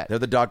products do that? They're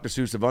the Dr.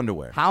 Seuss of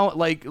underwear.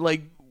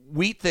 Like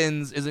Wheat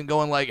Thins isn't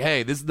going like,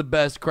 hey, this is the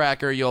best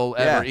cracker you'll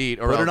ever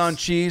eat. Or put it on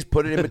cheese,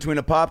 put it in between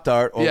a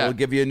Pop-Tart, or we'll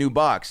give you a new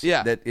box.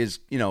 Yeah. That is,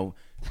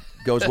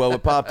 goes well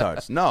with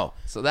Pop-Tarts. No.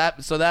 So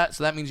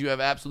that means you have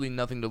absolutely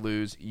nothing to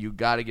lose. You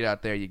got to get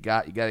out there. You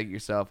got to get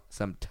yourself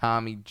some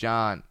Tommy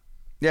John.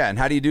 Yeah, and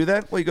how do you do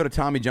that? Well, you go to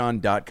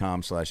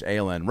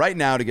TommyJohn.com/ALN right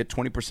now to get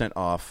 20%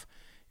 off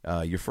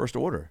your first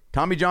order.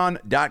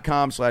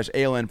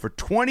 TommyJohn.com/ALN for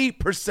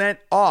 20%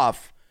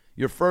 off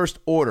your first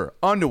order.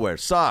 Underwear,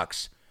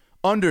 socks,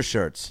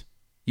 undershirts,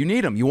 You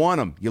need them. You want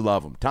them. You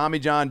love them.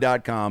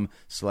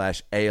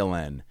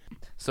 TommyJohn.com/ALN.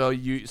 So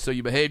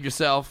you behaved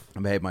yourself. I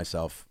behaved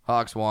myself.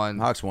 Hawks won.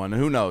 And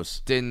who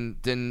knows?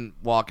 Didn't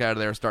walk out of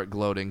there and start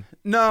gloating.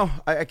 No,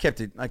 I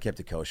kept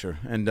it kosher,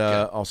 and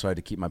also I had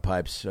to keep my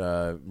pipes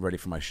ready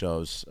for my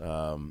shows,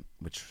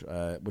 which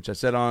I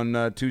said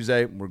on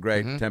Tuesday were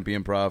great. Tempe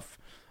Improv.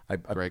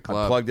 Great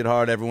club. I plugged it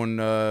hard. Everyone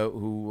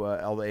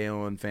all the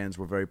ALN fans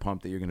were very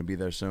pumped that you're going to be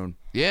there soon.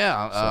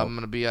 Yeah, I'm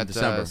going to be at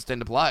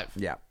Stand Up Live.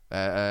 Yeah.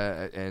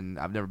 And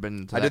I've never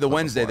been to that. I did the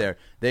Wednesday before. there.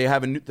 They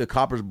have the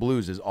Coppers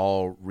Blues is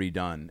all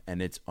redone,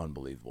 and it's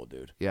unbelievable,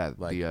 dude. Yeah,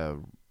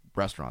 the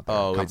restaurant there.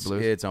 Oh, Coppers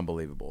Blues. it's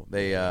unbelievable.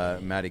 They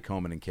Maddie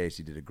Coleman and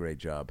Casey did a great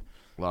job.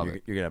 Love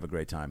it. You're gonna have a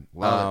great time.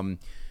 Love it.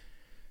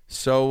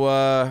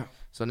 So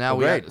now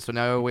we have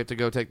to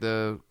go take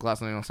the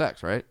Glass Onion on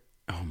Sex, right?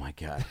 Oh my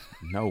God,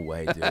 no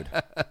way, dude.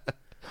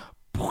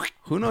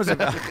 Who knows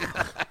about?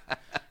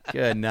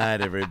 Good night,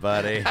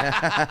 everybody. So,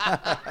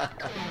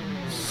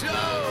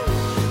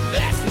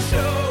 that's the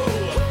show.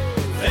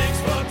 Thanks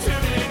for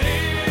tuning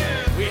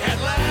in. We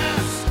had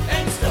laughs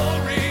and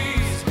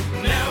stories.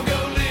 Now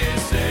go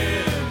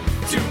listen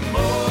to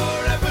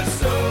more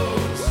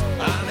episodes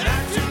on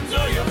iTunes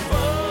or your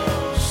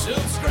phone.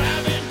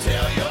 Subscribe and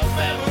tell your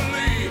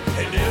family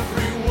and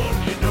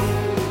everyone you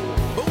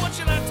know. But what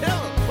should I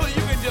tell them? Well,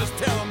 you can just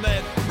tell them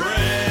that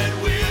Brad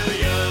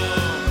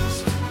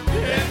Williams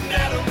and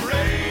Adam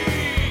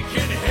Ray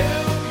can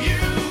help you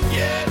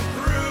get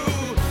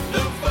through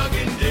the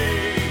fucking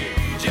day.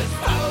 Just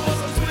follow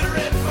us on Twitter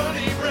at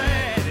Funny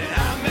Brad, and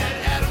I'm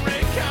at Adam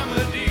Ray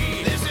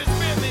Comedy. This has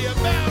been the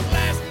About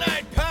Last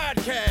Night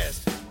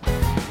podcast.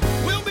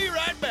 We'll be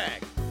right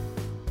back.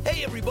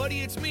 Hey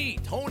everybody, it's me,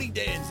 Tony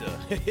Danza.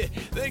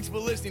 Thanks for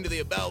listening to the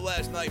About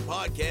Last Night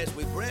podcast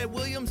with Brad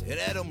Williams and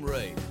Adam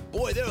Ray.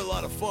 Boy, they're a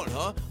lot of fun,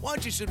 huh? Why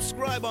don't you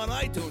subscribe on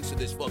iTunes to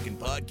this fucking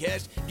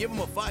podcast? Give them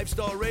a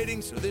 5-star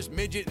rating so this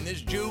midget and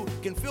this Jew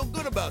can feel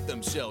good about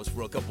themselves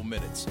for a couple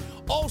minutes.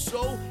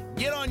 Also,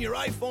 get on your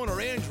iPhone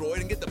or Android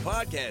and get the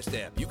podcast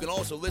app. You can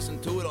also listen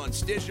to it on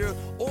Stitcher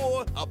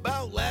or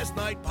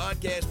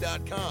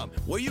AboutLastNightPodcast.com,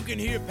 where you can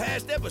hear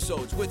past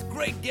episodes with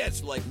great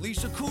guests like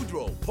Lisa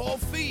Kudrow, Paul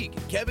Feig,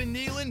 Kevin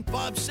Nealon,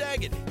 Bob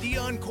Saget,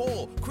 Dion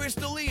Cole, Chris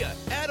D'Elia,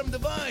 Adam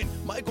Devine,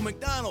 Michael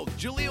McDonald,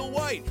 Jaleel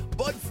White,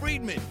 Bud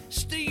Friedman,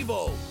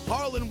 Steve-O,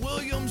 Harlan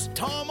Williams,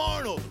 Tom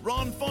Arnold,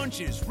 Ron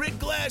Funches, Rick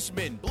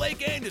Glassman,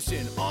 Blake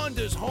Anderson,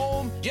 Anders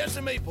Holm,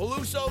 Jessime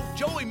Peluso,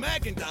 Joey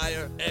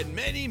McIntyre, and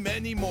many,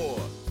 many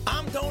more.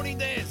 I'm Tony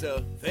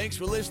Danza. Thanks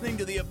for listening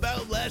to the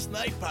About Last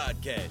Night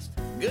podcast.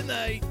 Good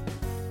night.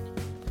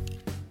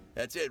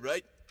 That's it,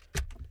 right?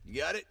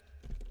 You got it?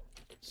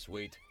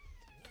 Sweet.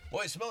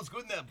 Boy, it smells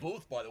good in that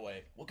booth, by the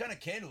way. What kind of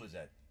candle is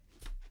that?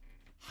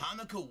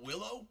 Hanukkah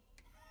willow?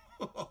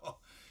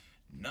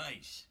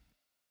 Nice.